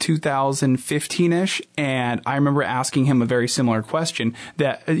in 2015-ish, and I remember asking him a very similar question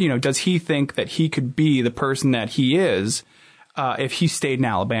that, you know, does he think that he could be the person that he is if he stayed in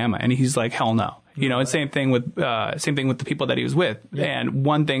Alabama? And he's like, hell no. You know, and same thing with the people that he was with. Yeah. And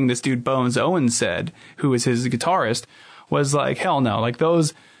one thing this dude Bones Owens said, who is his guitarist, was like, hell no. Like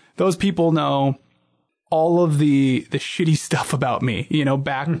those people know all of the shitty stuff about me, you know,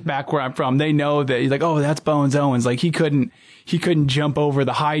 back where I'm from. They know that, like, oh, that's Bones Owens. Like he couldn't jump over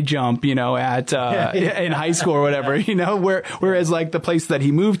the high jump, you know, at in high school or whatever, you know, whereas like the place that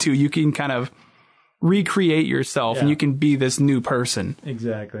he moved to, you can kind of recreate yourself and you can be this new person.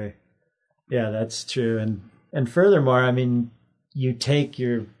 Exactly. Yeah, that's true. And furthermore, I mean, you take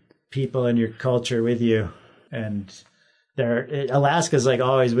your people and your culture with you, and Alaska's like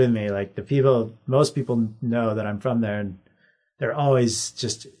always with me. Like most people know that I'm from there, and they're always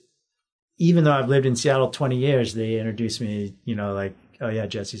just, even though I've lived in Seattle 20 years, they introduce me, you know, like, oh yeah,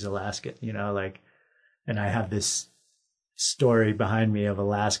 Jesse's Alaskan, you know, like, and I have this story behind me of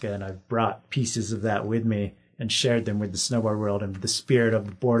Alaska, and I've brought pieces of that with me and shared them with the snowboard world, and the spirit of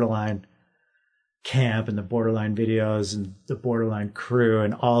the Borderline camp and the Borderline videos and the Borderline crew,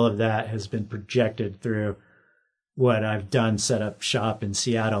 and all of that has been projected through what I've done, set up shop in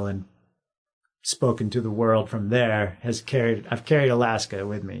Seattle and spoken to the world from there. I've carried Alaska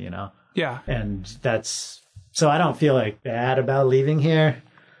with me, you know? Yeah. And so I don't feel like bad about leaving here.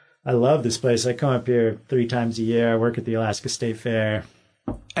 I love this place. I come up here 3 times a year. I work at the Alaska State Fair.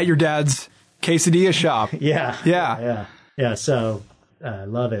 At your dad's quesadilla shop. Yeah. Yeah. Yeah. Yeah. So I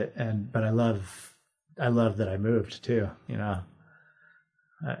love it. But I love that I moved too, you know?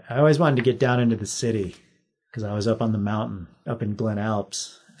 I always wanted to get down into the city because I was up on the mountain, up in Glen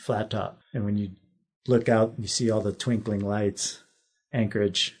Alps, flat top. And when you look out, you see all the twinkling lights,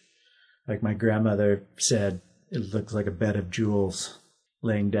 Anchorage. Like my grandmother said, it looks like a bed of jewels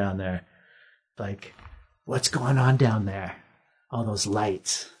laying down there. Like, what's going on down there? All those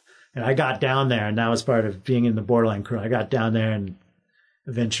lights. And I got down there, and that was part of being in the Borderline crew. I got down there and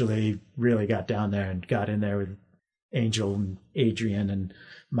eventually really got down there and got in there with Angel and Adrian and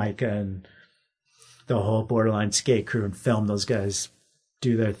Micah and the whole Borderline skate crew and filmed those guys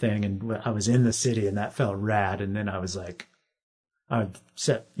do their thing. And I was in the city, and that felt rad. And then I was like, I've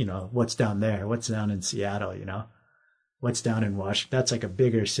set, you know, what's down there? What's down in Seattle, you know? What's down in Washington? That's like a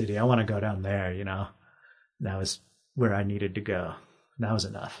bigger city. I want to go down there, you know? And that was where I needed to go. And that was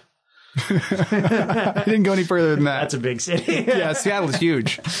enough. I didn't go any further than that. That's a big city. Yeah, Seattle's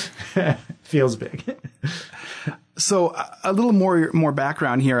huge. Feels big. So a little more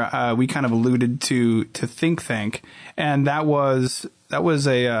background here. We kind of alluded to Think Tank, and that was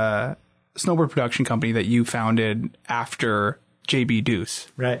a snowboard production company that you founded after JB Deuce.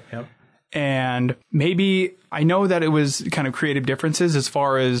 Right. Yep. And maybe I know that it was kind of creative differences as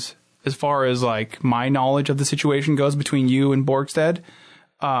far as like my knowledge of the situation goes between you and Borgstead.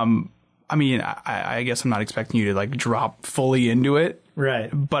 I mean, I guess I'm not expecting you to like drop fully into it. Right.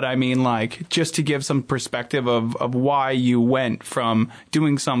 But I mean, like, just to give some perspective of why you went from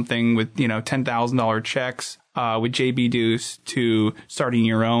doing something with, you know, $10,000 checks with JB Deuce to starting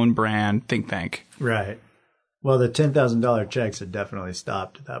your own brand, Think Tank. Right. Well, the $10,000 checks had definitely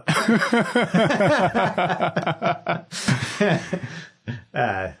stopped at that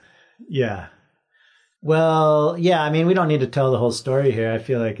point. Yeah. Well, yeah, I mean, we don't need to tell the whole story here. I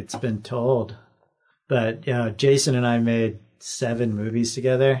feel like it's been told. But, you know, Jason and I made 7 movies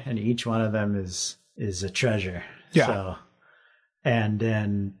together, and each one of them is a treasure. Yeah. So, and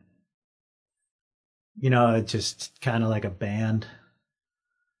then, you know, it's just kind of like a band.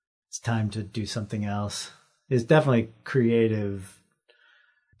 It's time to do something else. There's definitely creative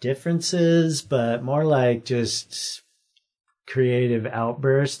differences, but more like just creative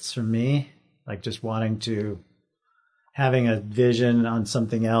outbursts from me. Like just wanting to, having a vision on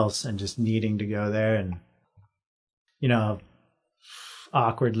something else and just needing to go there and, you know,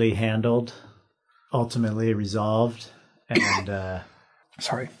 awkwardly handled, ultimately resolved. And,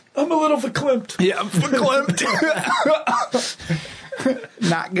 sorry. I'm a little verklempt. Yeah, I'm verklempt.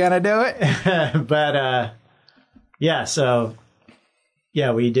 Not gonna do it. But, yeah, so,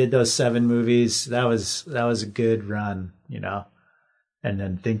 yeah, we did those 7 movies. That was a good run, you know. And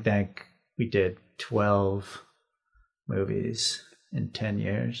then Think Tank, we did 12 movies in 10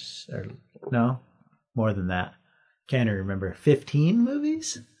 years. Or no, more than that. Can't even remember. 15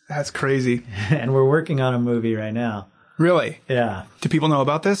 movies? That's crazy. And we're working on a movie right now. Really? Yeah. Do people know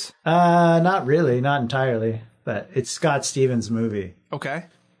about this? Not really, not entirely. But it's Scott Stevens' movie. Okay.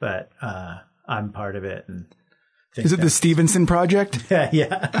 But I'm part of it. And is it the Stevenson Project?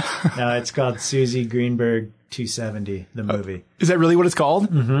 Yeah. No, it's called Susie Greenberg 270, the movie. Is that really what it's called?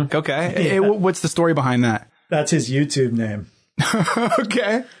 Mm-hmm. Okay. Yeah. What's the story behind that? That's his YouTube name.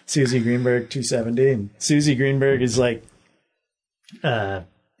 Okay. Susie Greenberg 270. And Susie Greenberg is like,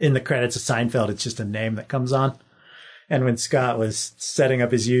 in the credits of Seinfeld, it's just a name that comes on. And when Scott was setting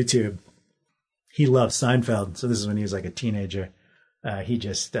up his YouTube, he loved Seinfeld. So this is when he was like a teenager. He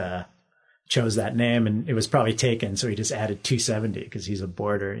just chose that name, and it was probably taken. So he just added 270 because he's a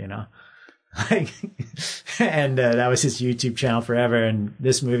boarder, you know. And that was his YouTube channel forever. And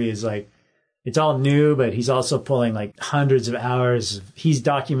this movie is like, it's all new, but he's also pulling like hundreds of hours. He's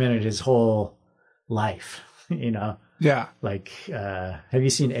documented his whole life, you know? Yeah. Like, have you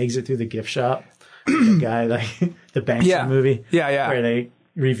seen Exit Through the Gift Shop? The guy, like the Banksy movie? Yeah, yeah. Where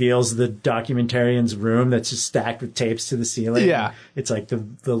reveals the documentarian's room that's just stacked with tapes to the ceiling. Yeah. It's like the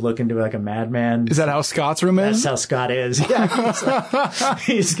look into like a madman. Is that how Scott's room That's is? how Scott is. Yeah. It's like,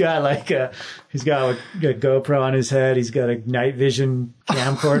 he's got a GoPro on his head. He's got a night vision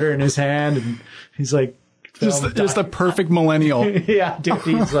camcorder in his hand, and he's like, Just the perfect millennial. yeah, dude.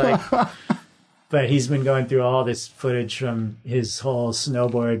 He's like, but he's been going through all this footage from his whole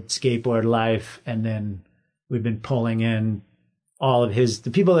snowboard, skateboard life, and then we've been pulling in all of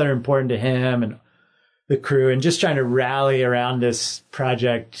the people that are important to him and the crew, and just trying to rally around this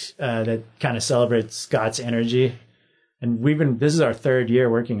project that kind of celebrates Scott's energy. And this is our 3rd year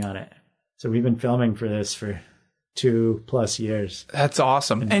working on it. So we've been filming for this for 2+ years. That's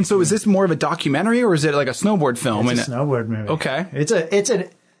awesome. And so is this more of a documentary or is it like a snowboard film? It's a snowboard movie. Okay. It's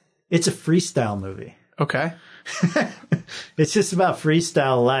a freestyle movie. Okay. It's just about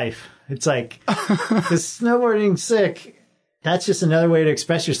freestyle life. It's like, this snowboarding's sick. That's just another way to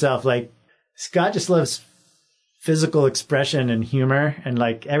express yourself. Like, Scott just loves physical expression and humor, and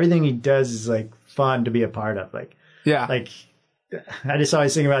like everything he does is like fun to be a part of. Like, Yeah. like I just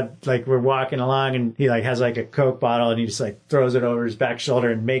always think about, like, we're walking along and he like has like a Coke bottle and he just like throws it over his back shoulder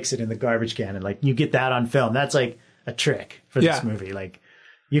and makes it in the garbage can. And like, you get that on film. That's like a trick for this movie. Like,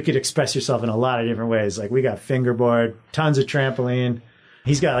 you could express yourself in a lot of different ways. Like, we got fingerboard, tons of trampoline.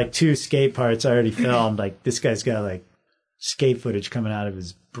 He's got like 2 skate parts already filmed. Like, this guy's got like skate footage coming out of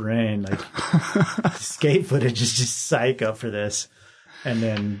his brain. Like, the skate footage is just psycho for this. And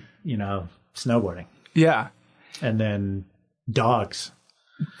then, snowboarding. Yeah. And then dogs.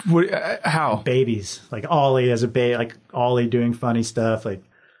 How? Babies. Like Ollie as a baby, like Ollie doing funny stuff, like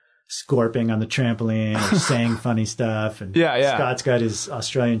scorping on the trampoline or saying funny stuff. And Yeah. Scott's got his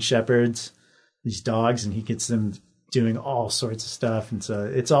Australian Shepherds, these dogs, and he gets them doing all sorts of stuff. And so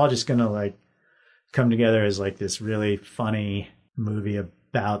it's all just going to like come together as like this really funny movie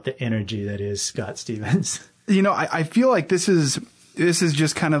about the energy that is Scott Stevens. I feel like this is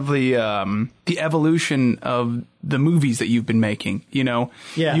just kind of the evolution of the movies that you've been making. Yeah.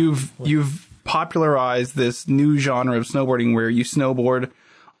 You've popularized this new genre of snowboarding where you snowboard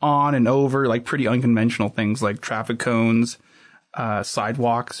on and over like pretty unconventional things like traffic cones,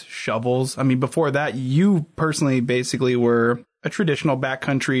 sidewalks, shovels. I mean, before that, you personally basically were a traditional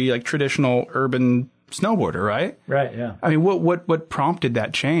backcountry, like traditional urban snowboarder, right? Right. Yeah. I mean, what prompted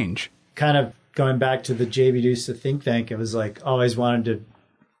that change? Kind of going back to the JB Dusa think tank, it was like always wanted to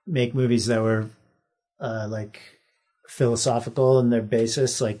make movies that were like philosophical in their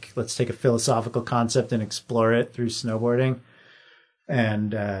basis. Like, let's take a philosophical concept and explore it through snowboarding.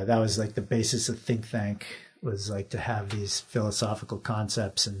 And that was like the basis of think tank, was like to have these philosophical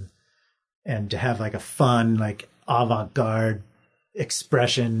concepts and to have like a fun, like avant-garde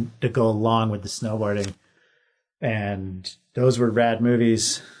expression to go along with the snowboarding. And those were rad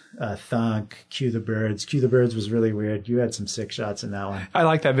movies. Thunk, Cue the Birds. Cue the Birds was really weird. You had some sick shots in that one. I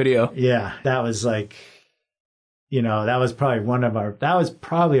like that video. Yeah, that was like, that was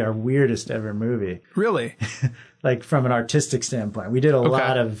probably our weirdest ever movie. Really? Like, from an artistic standpoint. We did a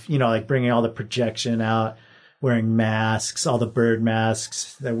lot of, like bringing all the projection out, wearing masks, all the bird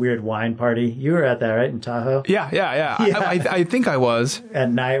masks, that weird wine party. You were at that, right, in Tahoe? Yeah. I think I was. At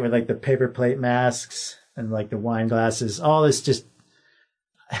night with like the paper plate masks and like the wine glasses, all this just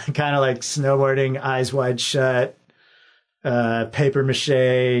kind of like snowboarding, eyes wide shut, paper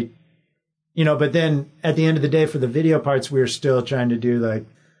mache, but then at the end of the day for the video parts, we were still trying to do like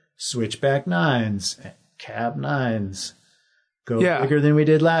switchback 9s, cab 9s, go bigger than we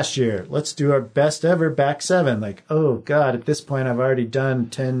did last year. Let's do our best ever back 7. Like, oh God, at this point I've already done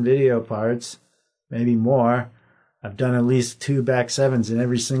 10 video parts, maybe more. I've done at least 2 back 7s in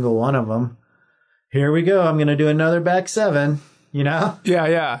every single one of them. Here we go. I'm going to do another back 7.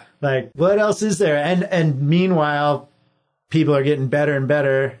 Yeah. Like, what else is there? And meanwhile, people are getting better and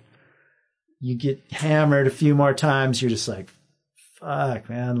better. You get hammered a few more times. You're just like, fuck,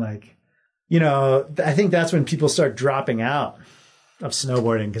 man. Like, I think that's when people start dropping out of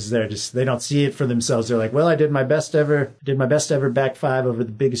snowboarding, because they don't see it for themselves. They're like, well, I did my best ever back 5 over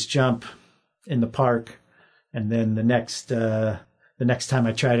the biggest jump in the park. And then the next time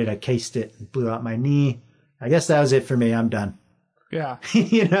I tried it, I cased it and blew out my knee. I guess that was it for me. I'm done. Yeah.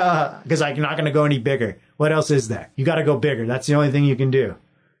 Because I'm not going to go any bigger. What else is there? You got to go bigger. That's the only thing you can do.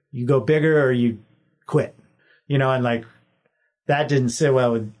 You go bigger or you quit, and like that didn't sit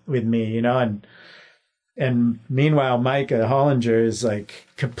well with me, and meanwhile, Mike Hollinger is like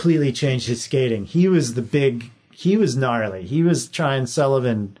completely changed his skating. He was gnarly. He was trying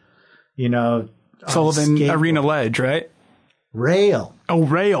Sullivan, Sullivan Arena Ledge, right? rail. Oh,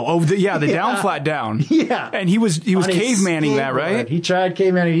 rail. Oh, the down, flat down. Yeah. And he was cavemanning that, right? He tried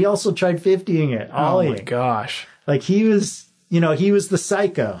cavemanning. He also tried 50ing it. Oh my gosh. Like he was the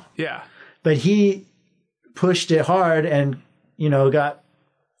psycho. Yeah. But he pushed it hard and, got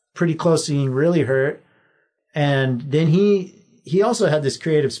pretty close to being really hurt. And then he also had this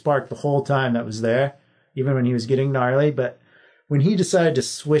creative spark the whole time that was there, even when he was getting gnarly. But when he decided to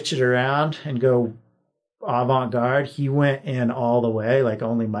switch it around and go avant-garde, he went in all the way like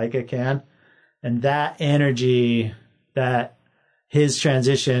only Micah can. And that energy, that his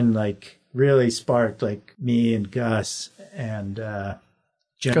transition, like really sparked like me and Gus and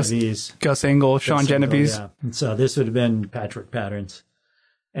Genovese. Gus Engel, Sean Genovese. Yeah. And so this would have been Patchwork Patterns.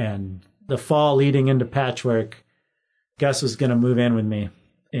 And the fall leading into Patchwork, Gus was going to move in with me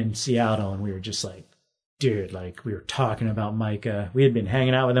in Seattle. And we were just like, dude, like we were talking about Micah. We had been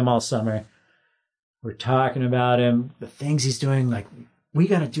hanging out with him all summer. We're talking about him, the things he's doing. Like, we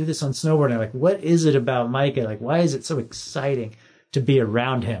got to do this on snowboarding. Like, what is it about Micah? Like, why is it so exciting to be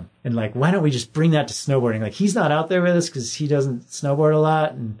around him? And like, why don't we just bring that to snowboarding? Like, he's not out there with us because he doesn't snowboard a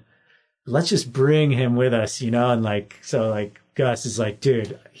lot. And let's just bring him with us, And like, so like Gus is like,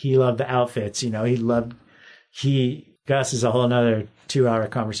 dude, he loved the outfits, Gus is a whole nother 2-hour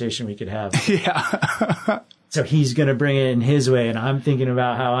conversation we could have. Yeah. So he's going to bring it in his way, and I'm thinking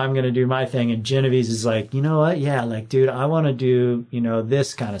about how I'm going to do my thing. And Genovese is like, you know what? Yeah, like, dude, I want to do,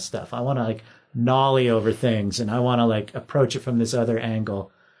 this kind of stuff. I want to like nollie over things, and I want to like approach it from this other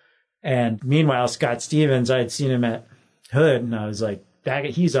angle. And meanwhile, Scott Stevens, I had seen him at Hood, and I was like,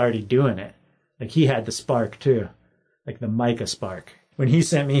 he's already doing it. Like he had the spark too, like the Micah spark. When he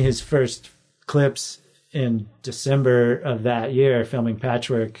sent me his first clips in December of that year filming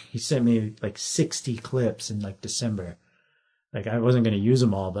Patchwork, he sent me like 60 clips in like December. Like I wasn't going to use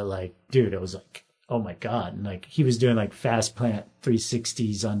them all, but like, dude, it was like, oh my God. And like he was doing like fast plant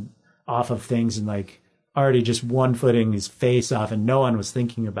 360s off of things and like already just one footing his face off, and no one was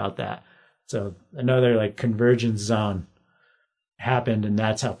thinking about that. So another like convergence zone happened, and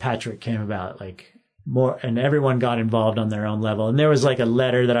that's how Patchwork came about. Like more, and everyone got involved on their own level. And there was like a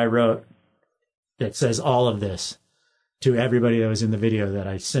letter that I wrote that says all of this to everybody that was in the video that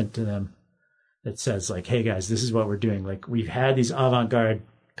I sent to them, that says like, hey guys, this is what we're doing. Like we've had these avant-garde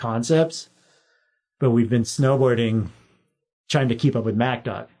concepts, but we've been snowboarding, trying to keep up with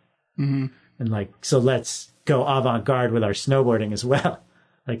MacDog. Mm-hmm. And like, so let's go avant-garde with our snowboarding as well.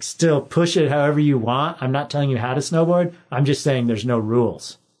 Like still push it however you want. I'm not telling you how to snowboard. I'm just saying there's no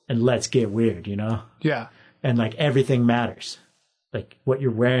rules, and let's get weird, Yeah. And like everything matters. Like what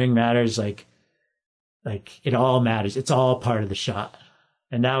you're wearing matters. Like it all matters. It's all part of the shot.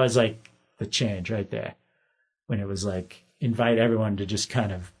 And that was like the change right there, when it was like invite everyone to just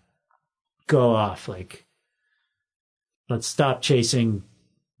kind of go off. Like, let's stop chasing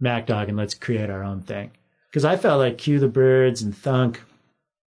MacDog and let's create our own thing. Because I felt like Cue the Birds and Thunk,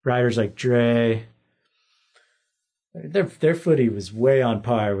 riders like Dre, their footy was way on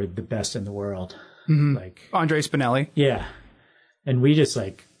par with the best in the world. Mm-hmm. Like Andre Spinelli. Yeah. And we just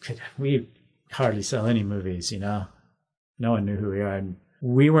like, we hardly sell any movies, No one knew who we are. And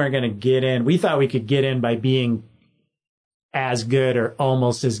we weren't going to get in. We thought we could get in by being as good or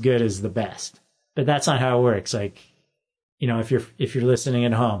almost as good as the best. But that's not how it works. Like, if you're listening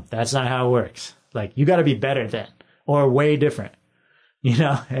at home, that's not how it works. Like, you got to be better than, or way different,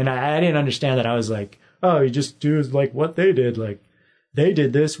 And I didn't understand that. I was like, oh, you just do like what they did. Like, they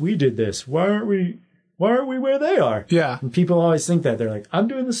did this, we did this. Why aren't we where they are? Yeah. And people always think that. They're like, I'm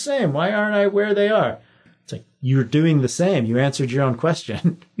doing the same. Why aren't I where they are? It's like, you're doing the same. You answered your own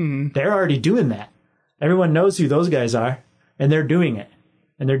question. Mm-hmm. They're already doing that. Everyone knows who those guys are, and they're doing it,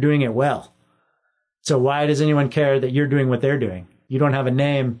 and they're doing it well. So why does anyone care that you're doing what they're doing? You don't have a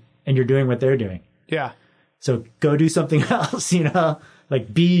name, and you're doing what they're doing. Yeah. So go do something else,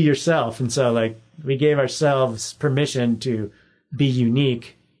 like be yourself. And so like we gave ourselves permission to be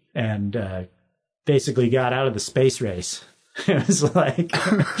unique, and basically got out of the space race. It was like,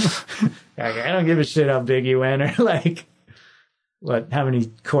 I don't give a shit how big you went or like how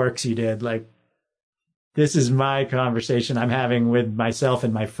many corks you did. Like, this is my conversation I'm having with myself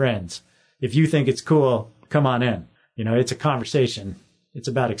and my friends. If you think it's cool, come on in. It's a conversation. It's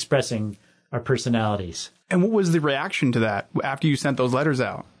about expressing our personalities. And what was the reaction to that after you sent those letters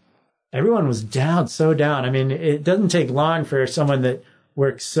out? Everyone was down, so down. I mean, it doesn't take long for someone that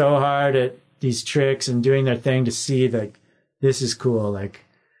works so hard at these tricks and doing their thing to see like, this is cool. Like,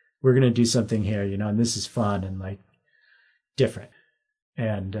 we're going to do something here, and this is fun and like different.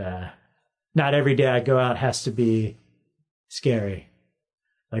 And not every day I go out has to be scary.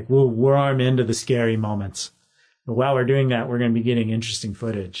 Like, we'll warm into the scary moments. But while we're doing that, we're going to be getting interesting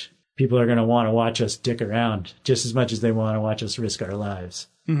footage. People are going to want to watch us dick around just as much as they want to watch us risk our lives.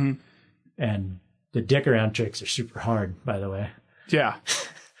 Mm-hmm. And the dick around tricks are super hard, by the way. Yeah.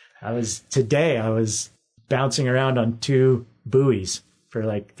 Today I was bouncing around on 2 buoys for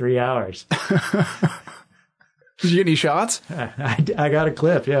like 3 hours. Did you get any shots? I got a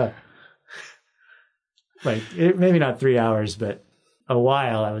clip, yeah. Like, maybe not 3 hours, but a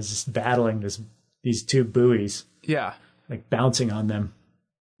while I was just battling these 2 buoys. Yeah. Like bouncing on them.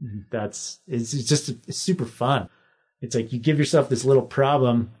 It's super fun. It's like you give yourself this little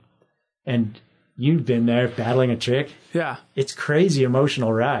problem and you've been there battling a trick. Yeah. It's crazy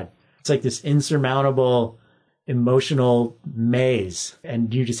emotional ride. It's like this insurmountable emotional maze,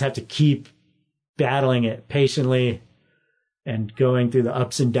 and you just have to keep battling it patiently and going through the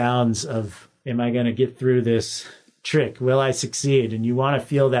ups and downs of, am I going to get through this trick? Will I succeed? And you want to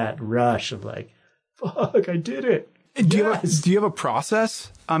feel that rush of like, fuck, I did it. Do you have a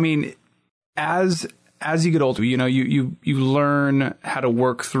process? I mean, as you get older, you learn how to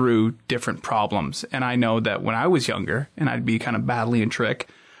work through different problems. And I know that when I was younger and I'd be kind of battling a trick,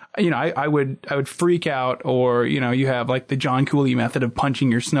 I would freak out, or, you have like the John Cooley method of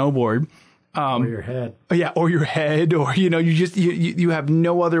punching your snowboard. Or your head. Yeah. Or your head, or, you have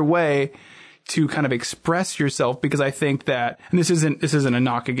no other way to kind of express yourself, because I think that, and this isn't a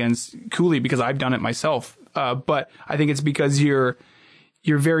knock against Cooley, because I've done it myself. But I think it's because you're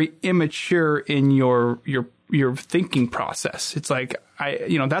very immature in your thinking process. It's like,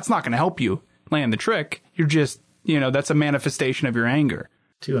 that's not going to help you land the trick. You're just, that's a manifestation of your anger.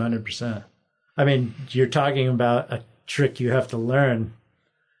 200%. I mean, you're talking about a trick you have to learn.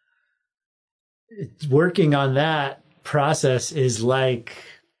 Working on that process is like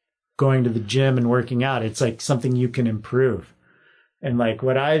going to the gym and working out. It's like something you can improve. And like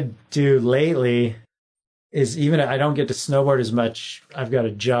what I do lately is, even I don't get to snowboard as much. I've got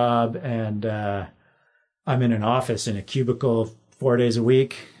a job, and I'm in an office in a cubicle 4 days a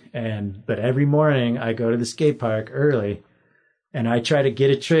week. But every morning I go to the skate park early, and I try to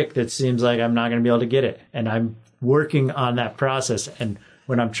get a trick that seems like I'm not going to be able to get it. And I'm working on that process. And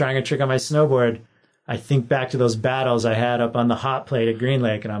when I'm trying a trick on my snowboard, I think back to those battles I had up on the hot plate at Green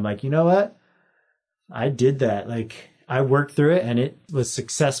Lake. And I'm like, you know what? I did that. Like, I worked through it and it was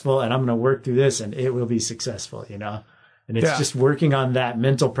successful, and I'm going to work through this and it will be successful, And it's just working on that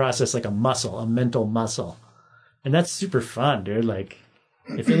mental process like a mental muscle. And that's super fun, dude. Like,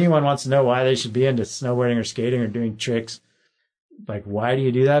 if anyone wants to know why they should be into snowboarding or skating or doing tricks, like, why do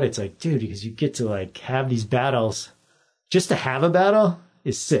you do that? It's like, dude, because you get to like have these battles. Just to have a battle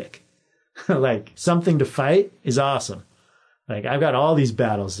is sick. Like, something to fight is awesome. Like, I've got all these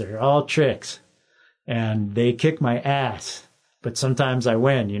battles. They're all tricks. And they kick my ass, but sometimes I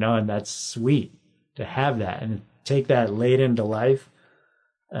win, and that's sweet to have that, and take that late into life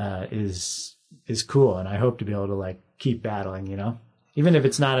is cool. And I hope to be able to like keep battling, even if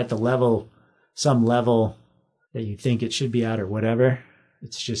it's not at some level that you think it should be at or whatever.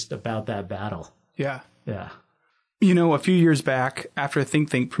 It's just about that battle. Yeah. Yeah. A few years back, after a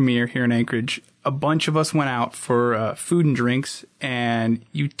Think premiere here in Anchorage, a bunch of us went out for food and drinks, and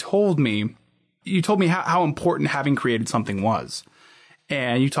you told me how important having created something was.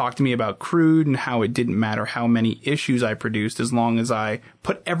 And you talked to me about Crude and how it didn't matter how many issues I produced as long as I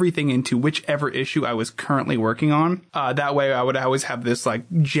put everything into whichever issue I was currently working on. That way I would always have this like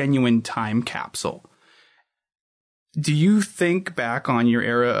genuine time capsule. Do you think back on your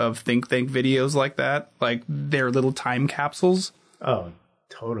era of Think videos like that? Like they're little time capsules? Oh,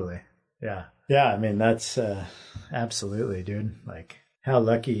 totally. Yeah. Yeah. I mean, that's absolutely, dude. Like, how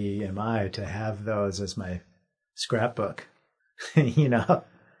lucky am I to have those as my scrapbook, And,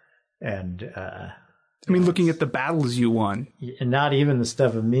 looking at the battles you won. And not even the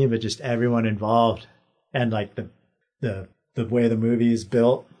stuff of me, but just everyone involved. And like the way the movie is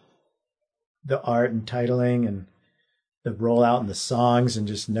built, the art and titling and the rollout and the songs, and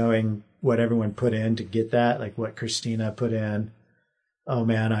just knowing what everyone put in to get that, like what Christina put in. Oh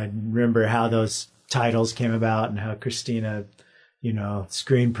man, I remember how those titles came about and how Christina,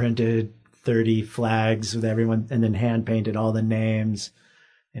 screen printed 30 flags with everyone and then hand painted all the names.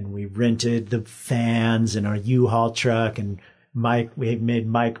 And we rented the fans in our U-Haul truck, and we made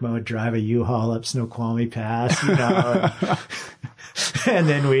Mike Moe drive a U-Haul up Snoqualmie Pass, and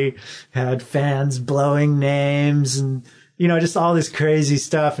then we had fans blowing names and, just all this crazy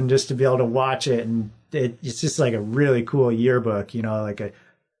stuff. And just to be able to watch it, and it's just like a really cool yearbook, like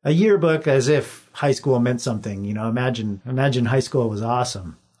a yearbook as if high school meant something, imagine high school was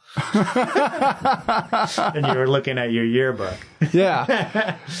awesome. And you were looking at your yearbook.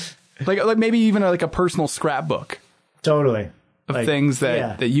 Yeah. Like maybe even like a personal scrapbook Totally. of Like, things that,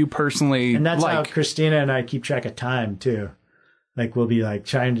 yeah. that you personally And that's how like. Christina and I keep track of time too. Like we'll be like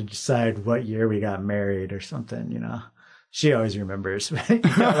trying to decide what year we got married or something, you know. She always remembers. You know, like,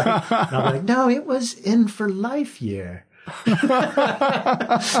 and I'm like, no, it was in for life year. Like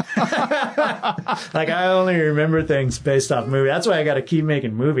I only remember things based off movie. That's why I got to keep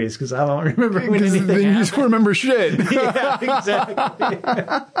making movies because I won't remember when anything Then you happened. just remember shit. Yeah, exactly.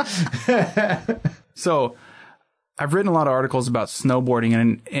 So I've written a lot of articles about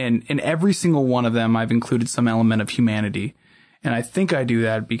snowboarding, and in every single one of them, I've included some element of humanity. And I think I do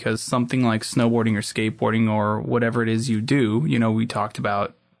that because something like snowboarding or skateboarding or whatever it is you do, you know, we talked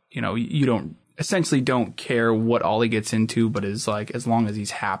about, you know, you don't care what Ollie gets into, but is like, as long as he's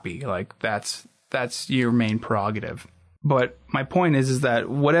happy, like that's your main prerogative. But my point is that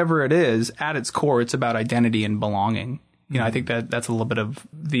whatever it is, at its core, it's about identity and belonging. You know, I think that's a little bit of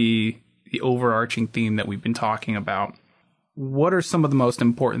the overarching theme that we've been talking about. What are some of the most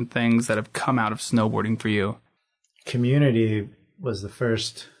important things that have come out of snowboarding for you? Community was the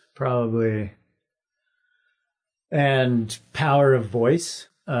first, probably, and power of voice,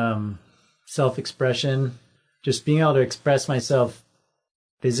 self-expression, just being able to express myself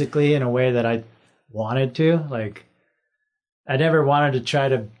physically in a way that I wanted to. Like, I never wanted to try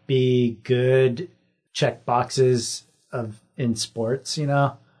to be good, check boxes in sports, you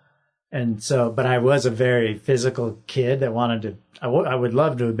know? And so, but I was a very physical kid that wanted to, I would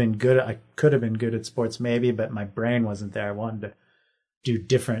love to have been good. I could have been good at sports maybe, but my brain wasn't there. I wanted to do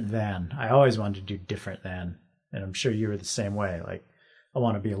different than. I always wanted to do different than. And I'm sure you were the same way. Like, I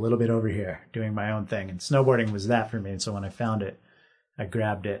want to be a little bit over here doing my own thing. And snowboarding was that for me. And so when I found it, I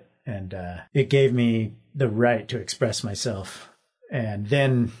grabbed it, and it gave me the right to express myself. And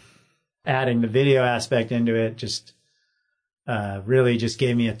then adding the video aspect into it just really just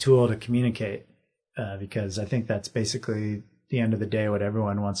gave me a tool to communicate, because I think that's basically the end of the day. What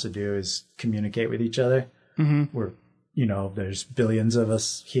everyone wants to do is communicate with each other. Mm-hmm. We're, you know, there's billions of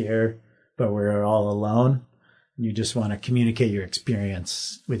us here, but we're all alone. You just want to communicate your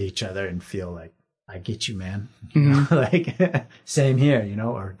experience with each other and feel like, I get you, man. Mm-hmm. Like, same here, you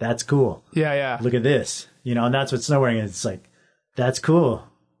know, or that's cool. Yeah. Look at this, you know, and that's what snowboarding is. It's like, that's cool.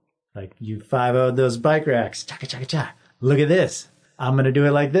 Like, you 5-0'd those bike racks. Chaka, chaka, chaka. Look at this. I'm going to do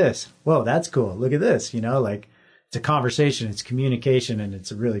it like this. Whoa, that's cool. Look at this. You know, like, it's a conversation, it's communication, and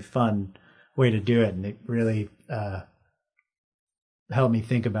it's a really fun way to do it. And it really helped me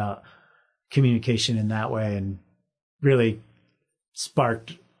think about communication in that way, and really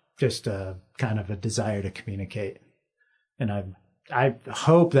sparked just a kind of a desire to communicate. And I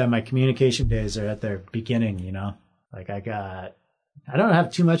hope that my communication days are at their beginning, you know, like I don't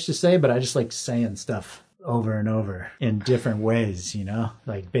have too much to say, but I just like saying stuff over and over in different ways, you know,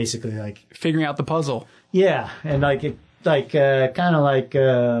 like basically like Figuring out the puzzle. yeah. And like, kind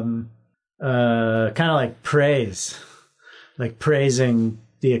of like praise, like praising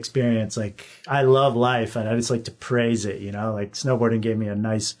the experience. Like, I love life and I just like to praise it, you know, like snowboarding gave me a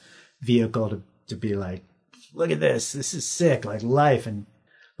nice vehicle to be like, look at this is sick, like life, and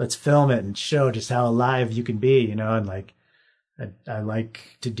let's film it and show just how alive you can be, you know. And like, I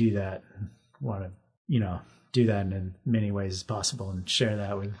like to do that, want to, you know, do that in as many ways as possible and share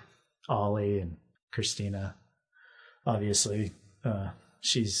that with Ollie and Christina. Obviously,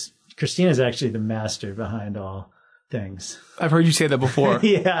 Christina's actually the master behind all things. I've heard you say that before.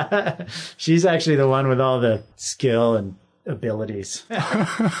 Yeah. She's actually the one with all the skill and abilities.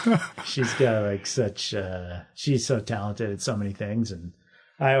 She's got like such, she's so talented at so many things. And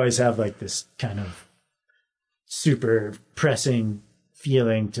I always have like this kind of super pressing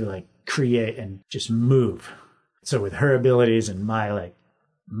feeling to like create and just move. So with her abilities and my like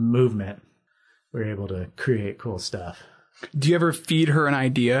movement, we're able to create cool stuff. Do you ever feed her an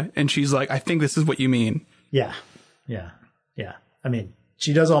idea and she's like, I think this is what you mean? Yeah. I mean,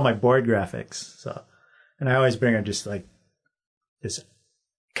 she does all my board graphics. So, and I always bring her just like this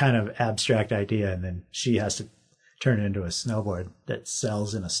kind of abstract idea, and then she has to turn it into a snowboard that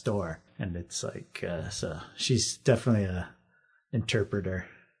sells in a store. And it's like, so she's definitely a interpreter.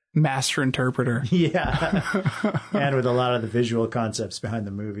 Master interpreter. Yeah. And with a lot of the visual concepts behind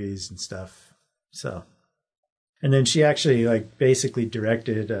the movies and stuff. So, and then she actually like basically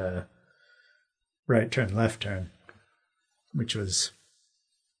directed Right Turn, Left Turn, which was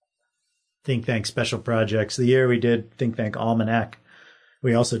Think Tank Special Projects. The year we did Think Tank Almanac,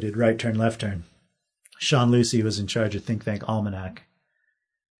 we also did Right Turn, Left Turn. Sean Lucy was in charge of Think Tank Almanac.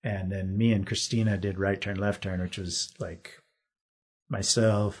 And then me and Christina did Right Turn, Left Turn, which was like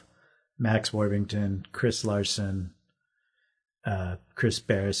myself, Max Worthington, Chris Larson, Chris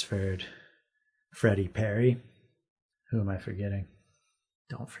Beresford, Freddie Perry. Who am I forgetting?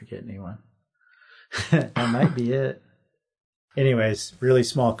 Don't forget anyone. That might be it. Anyways, really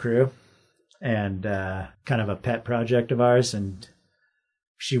small crew and kind of a pet project of ours. And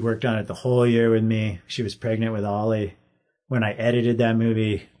she worked on it the whole year with me. She was pregnant with Ollie. When I edited that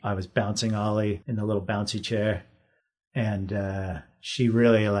movie, I was bouncing Ollie in the little bouncy chair. And she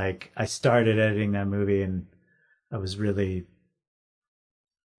really I started editing that movie and I was really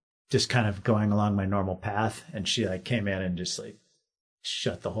just kind of going along my normal path. And she came in and just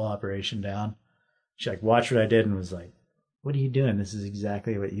shut the whole operation down. She watched what I did and was like, what are you doing? This is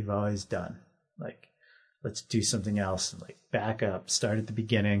exactly what you've always done. Let's do something else. And back up, start at the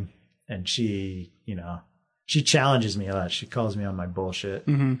beginning. And she, she challenges me a lot. She calls me on my bullshit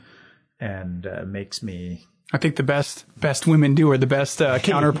and makes me. I think the best women do, or the best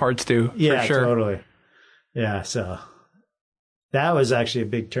counterparts do. Yeah, for sure. Totally. Yeah. So that was actually a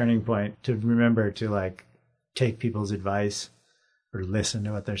big turning point to remember to take people's advice or listen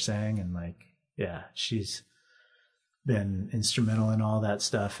to what they're saying. And she's been instrumental in all that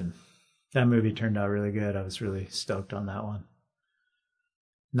stuff. And that movie turned out really good. I was really stoked on that one.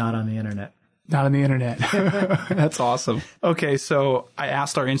 Not on the internet. Not on the internet. That's awesome. Okay, so I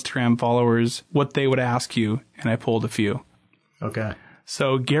asked our Instagram followers what they would ask you, and I pulled a few. Okay.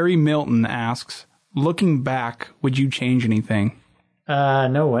 So Gary Milton asks, looking back, would you change anything?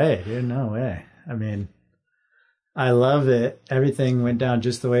 No way, dude. No way. I mean, I love that everything went down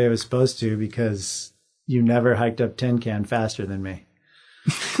just the way it was supposed to because you never hiked up Tin Can faster than me.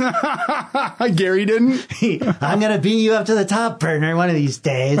 Gary didn't? I'm going to beat you up to the top, partner, one of these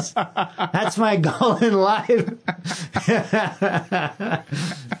days. That's my goal in life.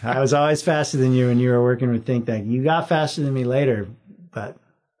 I was always faster than you when you were working with Think Tank. You got faster than me later, but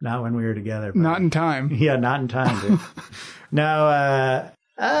not when we were together. Not in time. Yeah, not in time, dude. No,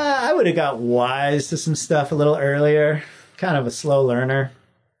 I would have got wise to some stuff a little earlier. Kind of a slow learner.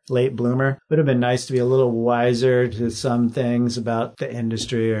 Late bloomer. Would have been nice to be a little wiser to some things about the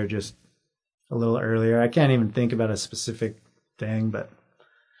industry or just a little earlier. I can't even think about a specific thing, but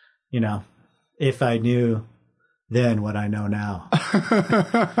if I knew then what I know now.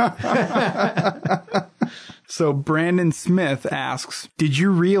 So Brandon Smith asks, did you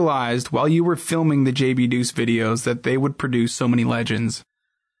realize while you were filming the JB Deuce videos that they would produce so many legends?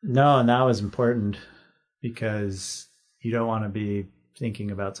 No, and that was important because you don't want to be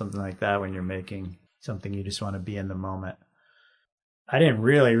thinking about something like that when you're making something. You just want to be in the moment. I didn't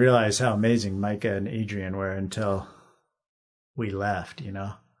really realize how amazing Micah and Adrian were until we left,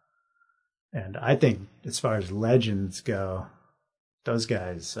 And I think as far as legends go, those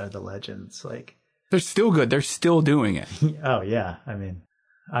guys are the legends. They're still good. They're still doing it. Oh yeah. I mean,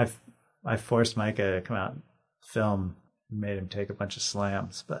 I forced Micah to come out and film, made him take a bunch of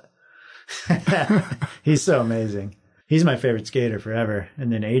slams, but he's so amazing. He's my favorite skater forever.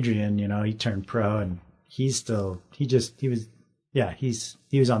 And then Adrian, he turned pro and he was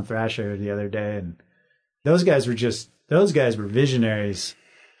on Thrasher the other day. And those guys were visionaries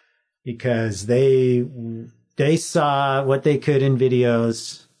because they saw what they could in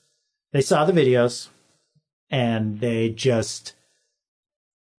videos. They saw the videos and they just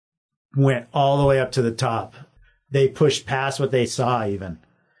went all the way up to the top. They pushed past what they saw even.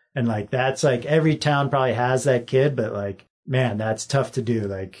 And that's every town probably has that kid, but man, that's tough to do.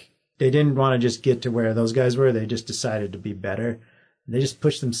 They didn't want to just get to where those guys were. They just decided to be better. They just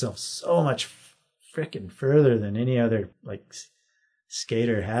pushed themselves so much freaking further than any other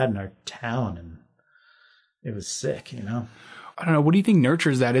skater had in our town. And it was sick, I don't know. What do you think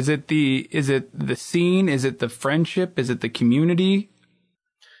nurtures that? Is it the scene? Is it the friendship? Is it the community?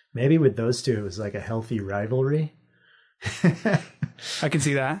 Maybe with those two, it was a healthy rivalry. I can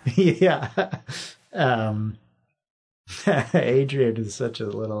see that. Yeah. Adrian is such a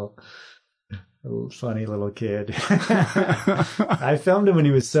little funny little kid. I filmed him when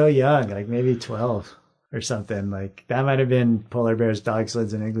he was so young, maybe 12 or something. That might have been Polar Bears, Dog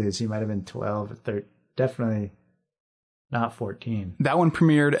Sleds, and Igloos. He might have been 12 or 13. Definitely not 14. That one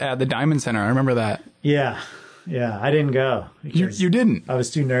premiered at the Diamond Center. I remember that. Yeah. I didn't go. You didn't? I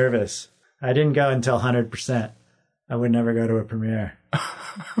was too nervous. I didn't go until 100%. I would never go to a premiere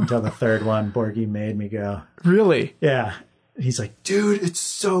until the third one. Borgie made me go. Really? Yeah. He's like, dude, it's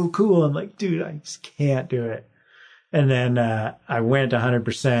so cool. I'm like, dude, I just can't do it. And then I went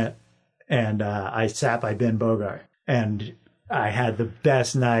 100% and I sat by Ben Bogart. And I had the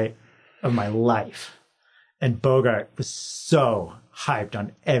best night of my life. And Bogart was so hyped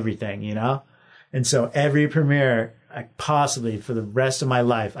on everything, And so every premiere possibly for the rest of my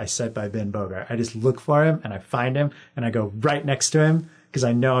life, I set by Ben Bogart. I just look for him and I find him and I go right next to him because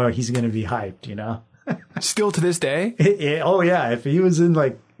I know he's going to be hyped, you know? Still to this day? Oh, yeah. If he was in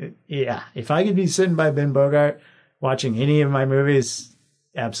if I could be sitting by Ben Bogart watching any of my movies,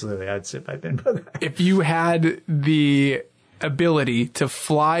 absolutely, I'd sit by Ben Bogart. If you had the ability to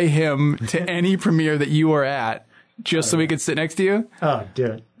fly him to any premiere that you were at, just so he could sit next to you? Oh,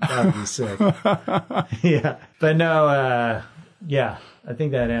 dude, that would be sick. Yeah. But no, yeah, I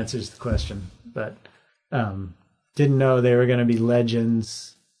think that answers the question. But didn't know they were going to be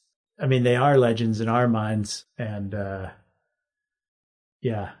legends. I mean, they are legends in our minds. And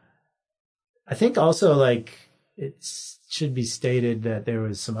yeah. I think also, like, it should be stated that there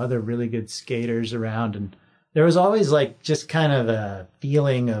was some other really good skaters around. And there was always, like, just kind of a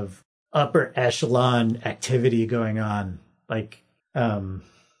feeling of upper echelon activity going on. Like,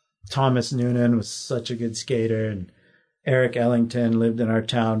 Thomas Noonan was such a good skater, and Eric Ellington lived in our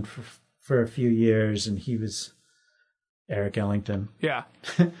town for a few years, and he was Eric Ellington. Yeah.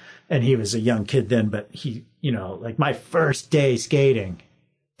 And he was a young kid then, but he, you know, like my first day skating,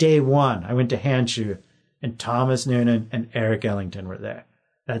 day one, I went to Handshoe, and Thomas Noonan and Eric Ellington were there.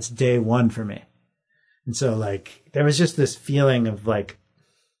 That's day one for me. And so, like, there was just this feeling of, like,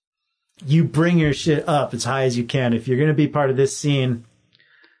 you bring your shit up as high as you can. If you're going to be part of this scene,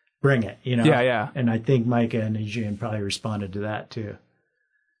 bring it, you know? Yeah, yeah. And I think Micah and Adrian probably responded to that, too.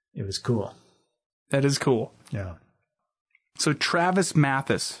 It was cool. That is cool. Yeah. So Travis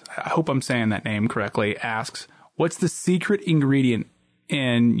Mathis, I hope I'm saying that name correctly, asks, what's the secret ingredient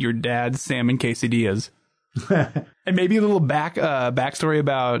in your dad's salmon quesadillas? And maybe a little backstory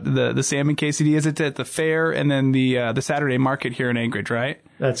about the salmon quesadillas. It's at the fair and then the Saturday market here in Anchorage, right?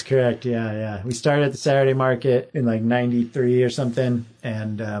 That's correct. Yeah. We started at the Saturday market in like 93 or something.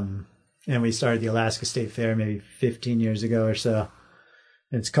 And we started the Alaska State Fair maybe 15 years ago or so.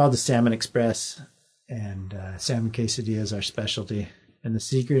 And it's called the Salmon Express, and salmon quesadilla is our specialty. And the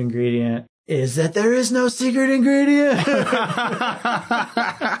secret ingredient is that there is no secret ingredient.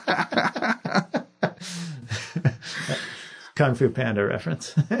 Kung Fu Panda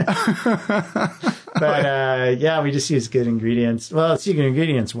reference. But yeah, we just use good ingredients. Well, secret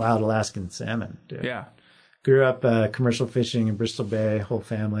ingredients, wild Alaskan salmon, dude. Yeah. Grew up commercial fishing in Bristol Bay, whole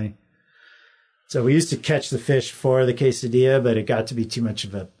family. So we used to catch the fish for the quesadilla, but it got to be too much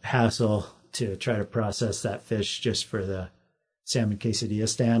of a hassle to try to process that fish just for the salmon quesadilla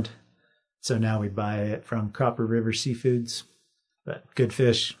stand. So now we buy it from Copper River Seafoods. But good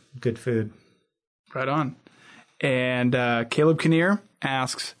fish, good food. Right on. And Caleb Kinnear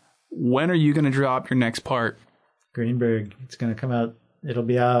asks, when are you going to drop your next part? Greenberg. It's going to come out. It'll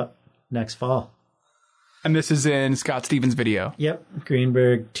be out next fall. And this is in Scott Stevens' video. Yep.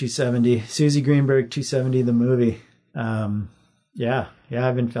 Greenberg 270. Susie Greenberg 270, the movie. Yeah,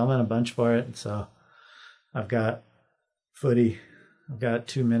 I've been filming a bunch for it. So I've got footy. I've got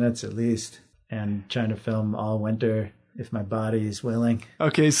 2 minutes at least, and trying to film all winter if my body is willing.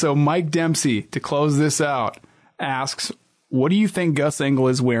 Okay, so Mike Dempsey, to close this out, asks, what do you think Gus Engle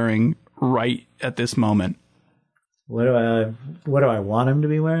is wearing right at this moment? What do I want him to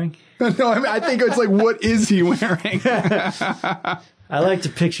be wearing? No, I mean, I think it's like, what is he wearing? I like to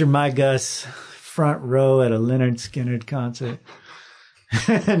picture my Gus front row at a Lynyrd Skynyrd concert.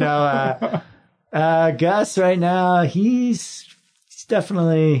 No, Gus right now, he's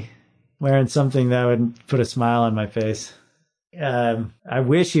definitely wearing something that would put a smile on my face. I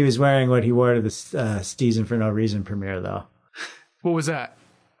wish he was wearing what he wore to the Steezin' for No Reason premiere, though. What was that?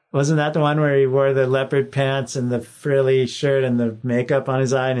 Wasn't that the one where he wore the leopard pants and the frilly shirt and the makeup on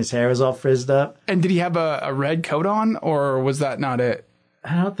his eye and his hair was all frizzed up? And did he have a red coat on, or was that not it?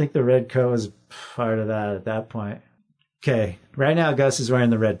 I don't think the red coat was part of that at that point. Okay, right now Gus is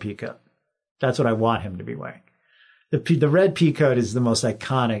wearing the red pea coat. That's what I want him to be wearing. The red pea coat is the most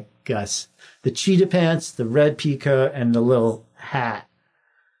iconic Gus. The cheetah pants, the red pea coat, and the little hat,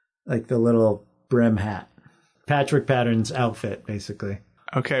 like the little brim hat. Patchwork Patterns outfit, basically.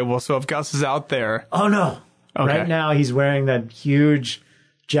 Okay, well, so if Gus is out there... Oh, no. Okay. Right now, he's wearing that huge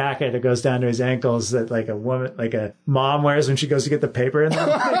jacket that goes down to his ankles that like a mom wears when she goes to get the paper in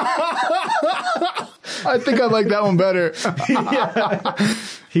there. I think I like that one better. Yeah.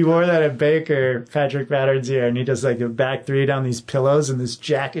 He wore that at Baker, Patrick Patterns here, and he does like a back three down these pillows, and this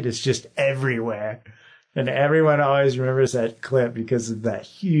jacket is just everywhere. And everyone always remembers that clip because of that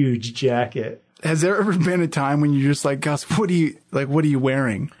huge jacket. Has there ever been a time when you're just like, Gus, what are you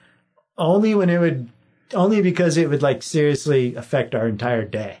wearing? Only because it would like seriously affect our entire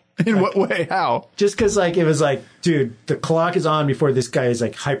day. In what way? How? Just because like it was like, dude, the clock is on before this guy is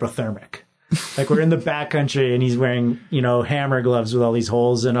like hypothermic. Like we're in the backcountry and he's wearing, you know, hammer gloves with all these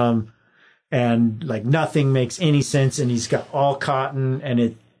holes in them. And like nothing makes any sense. And he's got all cotton and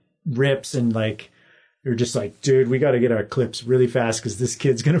it rips. And like, you're just like, dude, we got to get our clips really fast because this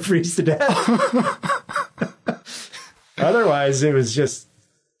kid's going to freeze to death. Otherwise, it was just,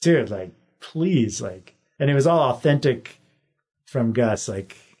 dude, like, please, like, and it was all authentic from Gus,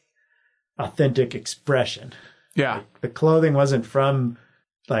 like authentic expression. Yeah. Like, the clothing wasn't from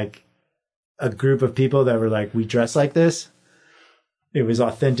like a group of people that were like, we dress like this. It was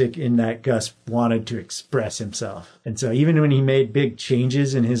authentic in that Gus wanted to express himself. And so even when he made big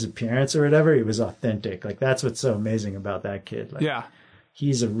changes in his appearance or whatever, it was authentic. Like that's what's so amazing about that kid. Like, Yeah.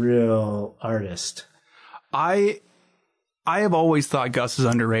 he's a real artist. I have always thought Gus is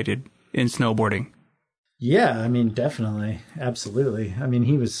underrated in snowboarding. Yeah, I mean, definitely. Absolutely. I mean,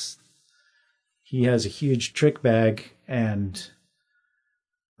 he has a huge trick bag and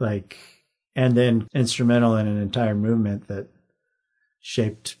then instrumental in an entire movement that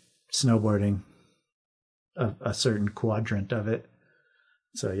shaped snowboarding, a certain quadrant of it.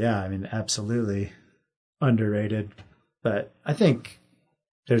 So yeah, I mean, absolutely underrated. But I think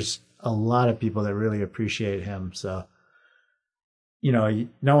there's a lot of people that really appreciate him. So, you know,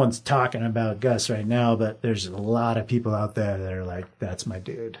 no one's talking about Gus right now, but there's a lot of people out there that are like, that's my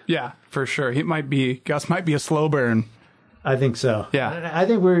dude. Yeah, for sure. Gus might be a slow burn. I think so. Yeah. I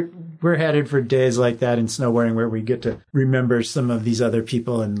think we're headed for days like that in snowboarding where we get to remember some of these other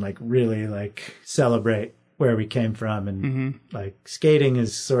people and like really like celebrate where we came from. And like skating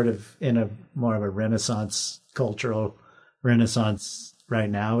is sort of in a more of a renaissance, cultural renaissance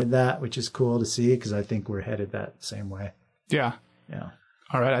right now with that, which is cool to see because I think we're headed that same way. Yeah. Yeah.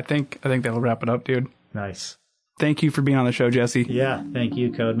 All right. I think that'll wrap it up, dude. Nice. Thank you for being on the show, Jesse. Yeah. Thank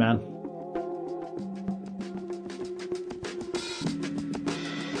you, Code Man.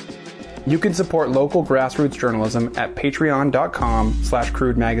 You can support local grassroots journalism at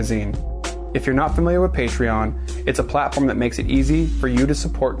patreon.com/crude magazine. If you're not familiar with Patreon, it's a platform that makes it easy for you to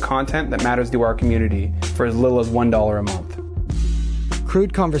support content that matters to our community for as little as $1 a month.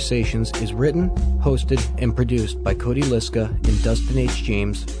 Crude Conversations is written, hosted, and produced by Cody Liska and Dustin H.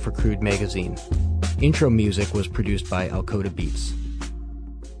 James for Crude Magazine. Intro music was produced by Alcoda Beats.